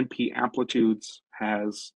 And NP amplitudes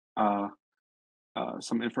has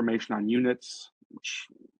some information on units, which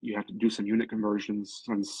you have to do some unit conversions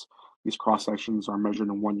since these cross sections are measured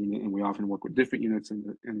in 1 unit, and we often work with different units in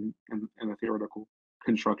the theoretical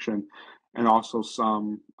construction, and also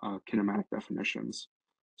some kinematic definitions.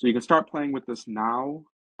 So you can start playing with this now,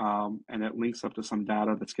 and it links up to some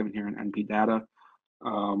data that's given here in NP data.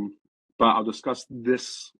 But I'll discuss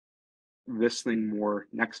this thing more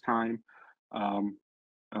next time. The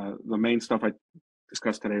main stuff I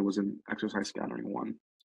discussed today was in exercise scattering 1.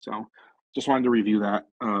 So just wanted to review that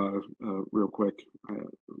real quick.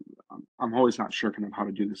 I'm always not sure kind of how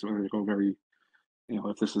to do this. I'm going to go very,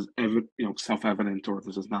 if this is self-evident or if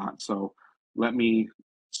this is not. So let me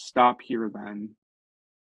stop here then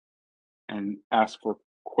and ask for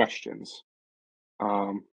questions.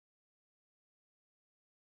 Is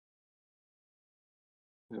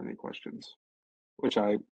there any questions? Which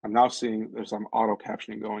I'm now seeing there's some auto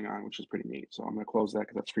captioning going on, which is pretty neat. So I'm going to close that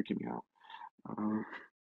because that's freaking me out.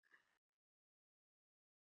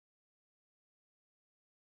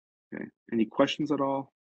 Okay, any questions at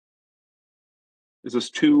all? Is this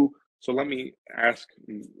too, so let me ask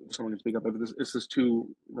someone to speak up. Is this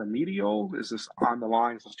too remedial? Is this on the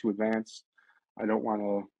line? Is this too advanced? I don't want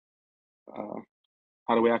to,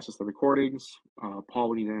 how do we access the recordings? Paul,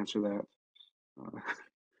 we need to answer that.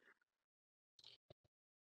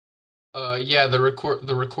 Yeah, the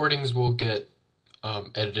recordings will get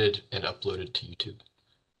edited and uploaded to YouTube.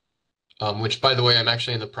 Which, by the way, I'm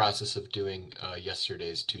actually in the process of doing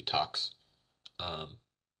yesterday's 2 talks.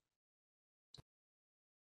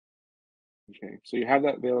 Okay, so you have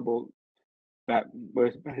that available, that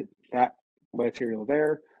material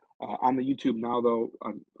there. On the YouTube now, though,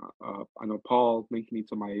 I know Paul linked me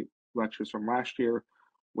to my lectures from last year,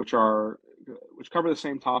 which cover the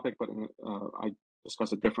same topic, but I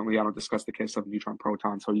discuss it differently. I don't discuss the case of neutron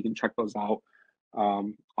proton, so you can check those out.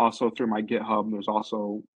 Also through my GitHub, there's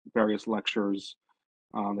also various lectures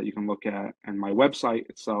that you can look at, and my website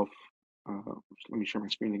itself. Let me share my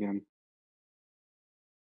screen again.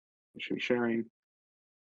 I should be sharing.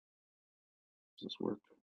 Does this work?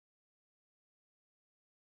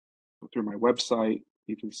 Through my website,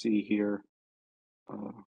 you can see here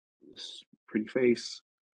this pretty face,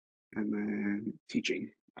 and then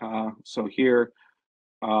teaching. So here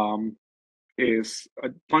is a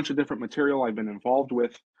bunch of different material I've been involved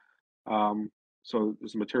with. So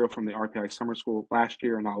there's material from the RPI summer school last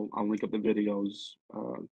year, and I'll link up the videos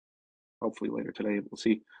hopefully later today. We'll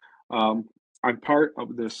see. I'm part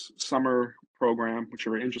of this summer program, which if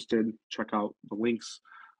you're interested, check out the links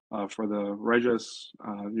for the Regis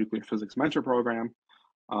Nuclear Physics Mentor Program.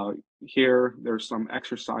 Here, there's some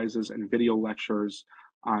exercises and video lectures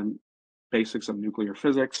on basics of nuclear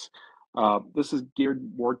physics. This is geared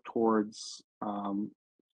more towards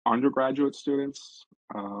undergraduate students,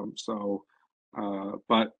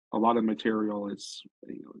 but a lot of material is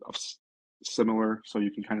similar, so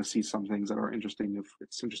you can kind of see some things that are interesting if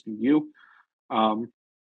it's interesting to you.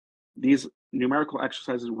 These numerical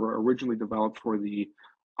exercises were originally developed for the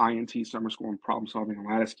INT Summer School in Problem Solving and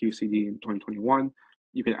Lattice QCD in 2021.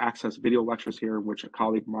 You can access video lectures here, in which a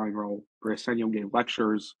colleague of mine, Raul Briceño, gave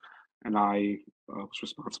lectures, and I was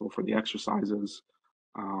responsible for the exercises,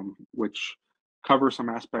 which cover some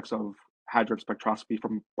aspects of hadron spectroscopy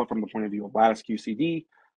from the point of view of lattice QCD.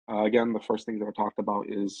 Again, the first thing that I talked about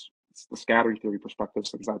is the scattering theory perspective,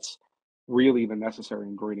 since that's really the necessary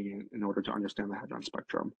ingredient in order to understand the hadron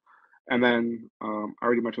spectrum. And then I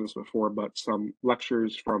already mentioned this before, but some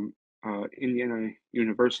lectures from Indiana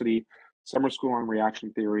University Summer School on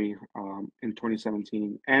Reaction Theory in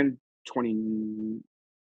 2017 and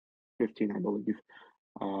 2015, I believe.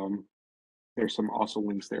 There's some also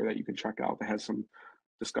links there that you can check out that has some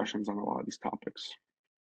discussions on a lot of these topics.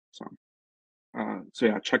 So, so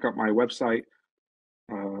yeah, check out my website.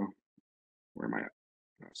 Where am I at?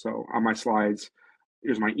 So on my slides,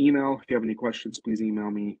 here's my email. If you have any questions, please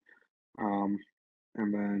email me. And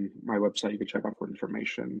then my website, you can check out for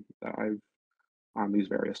information that I've on these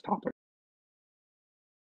various topics.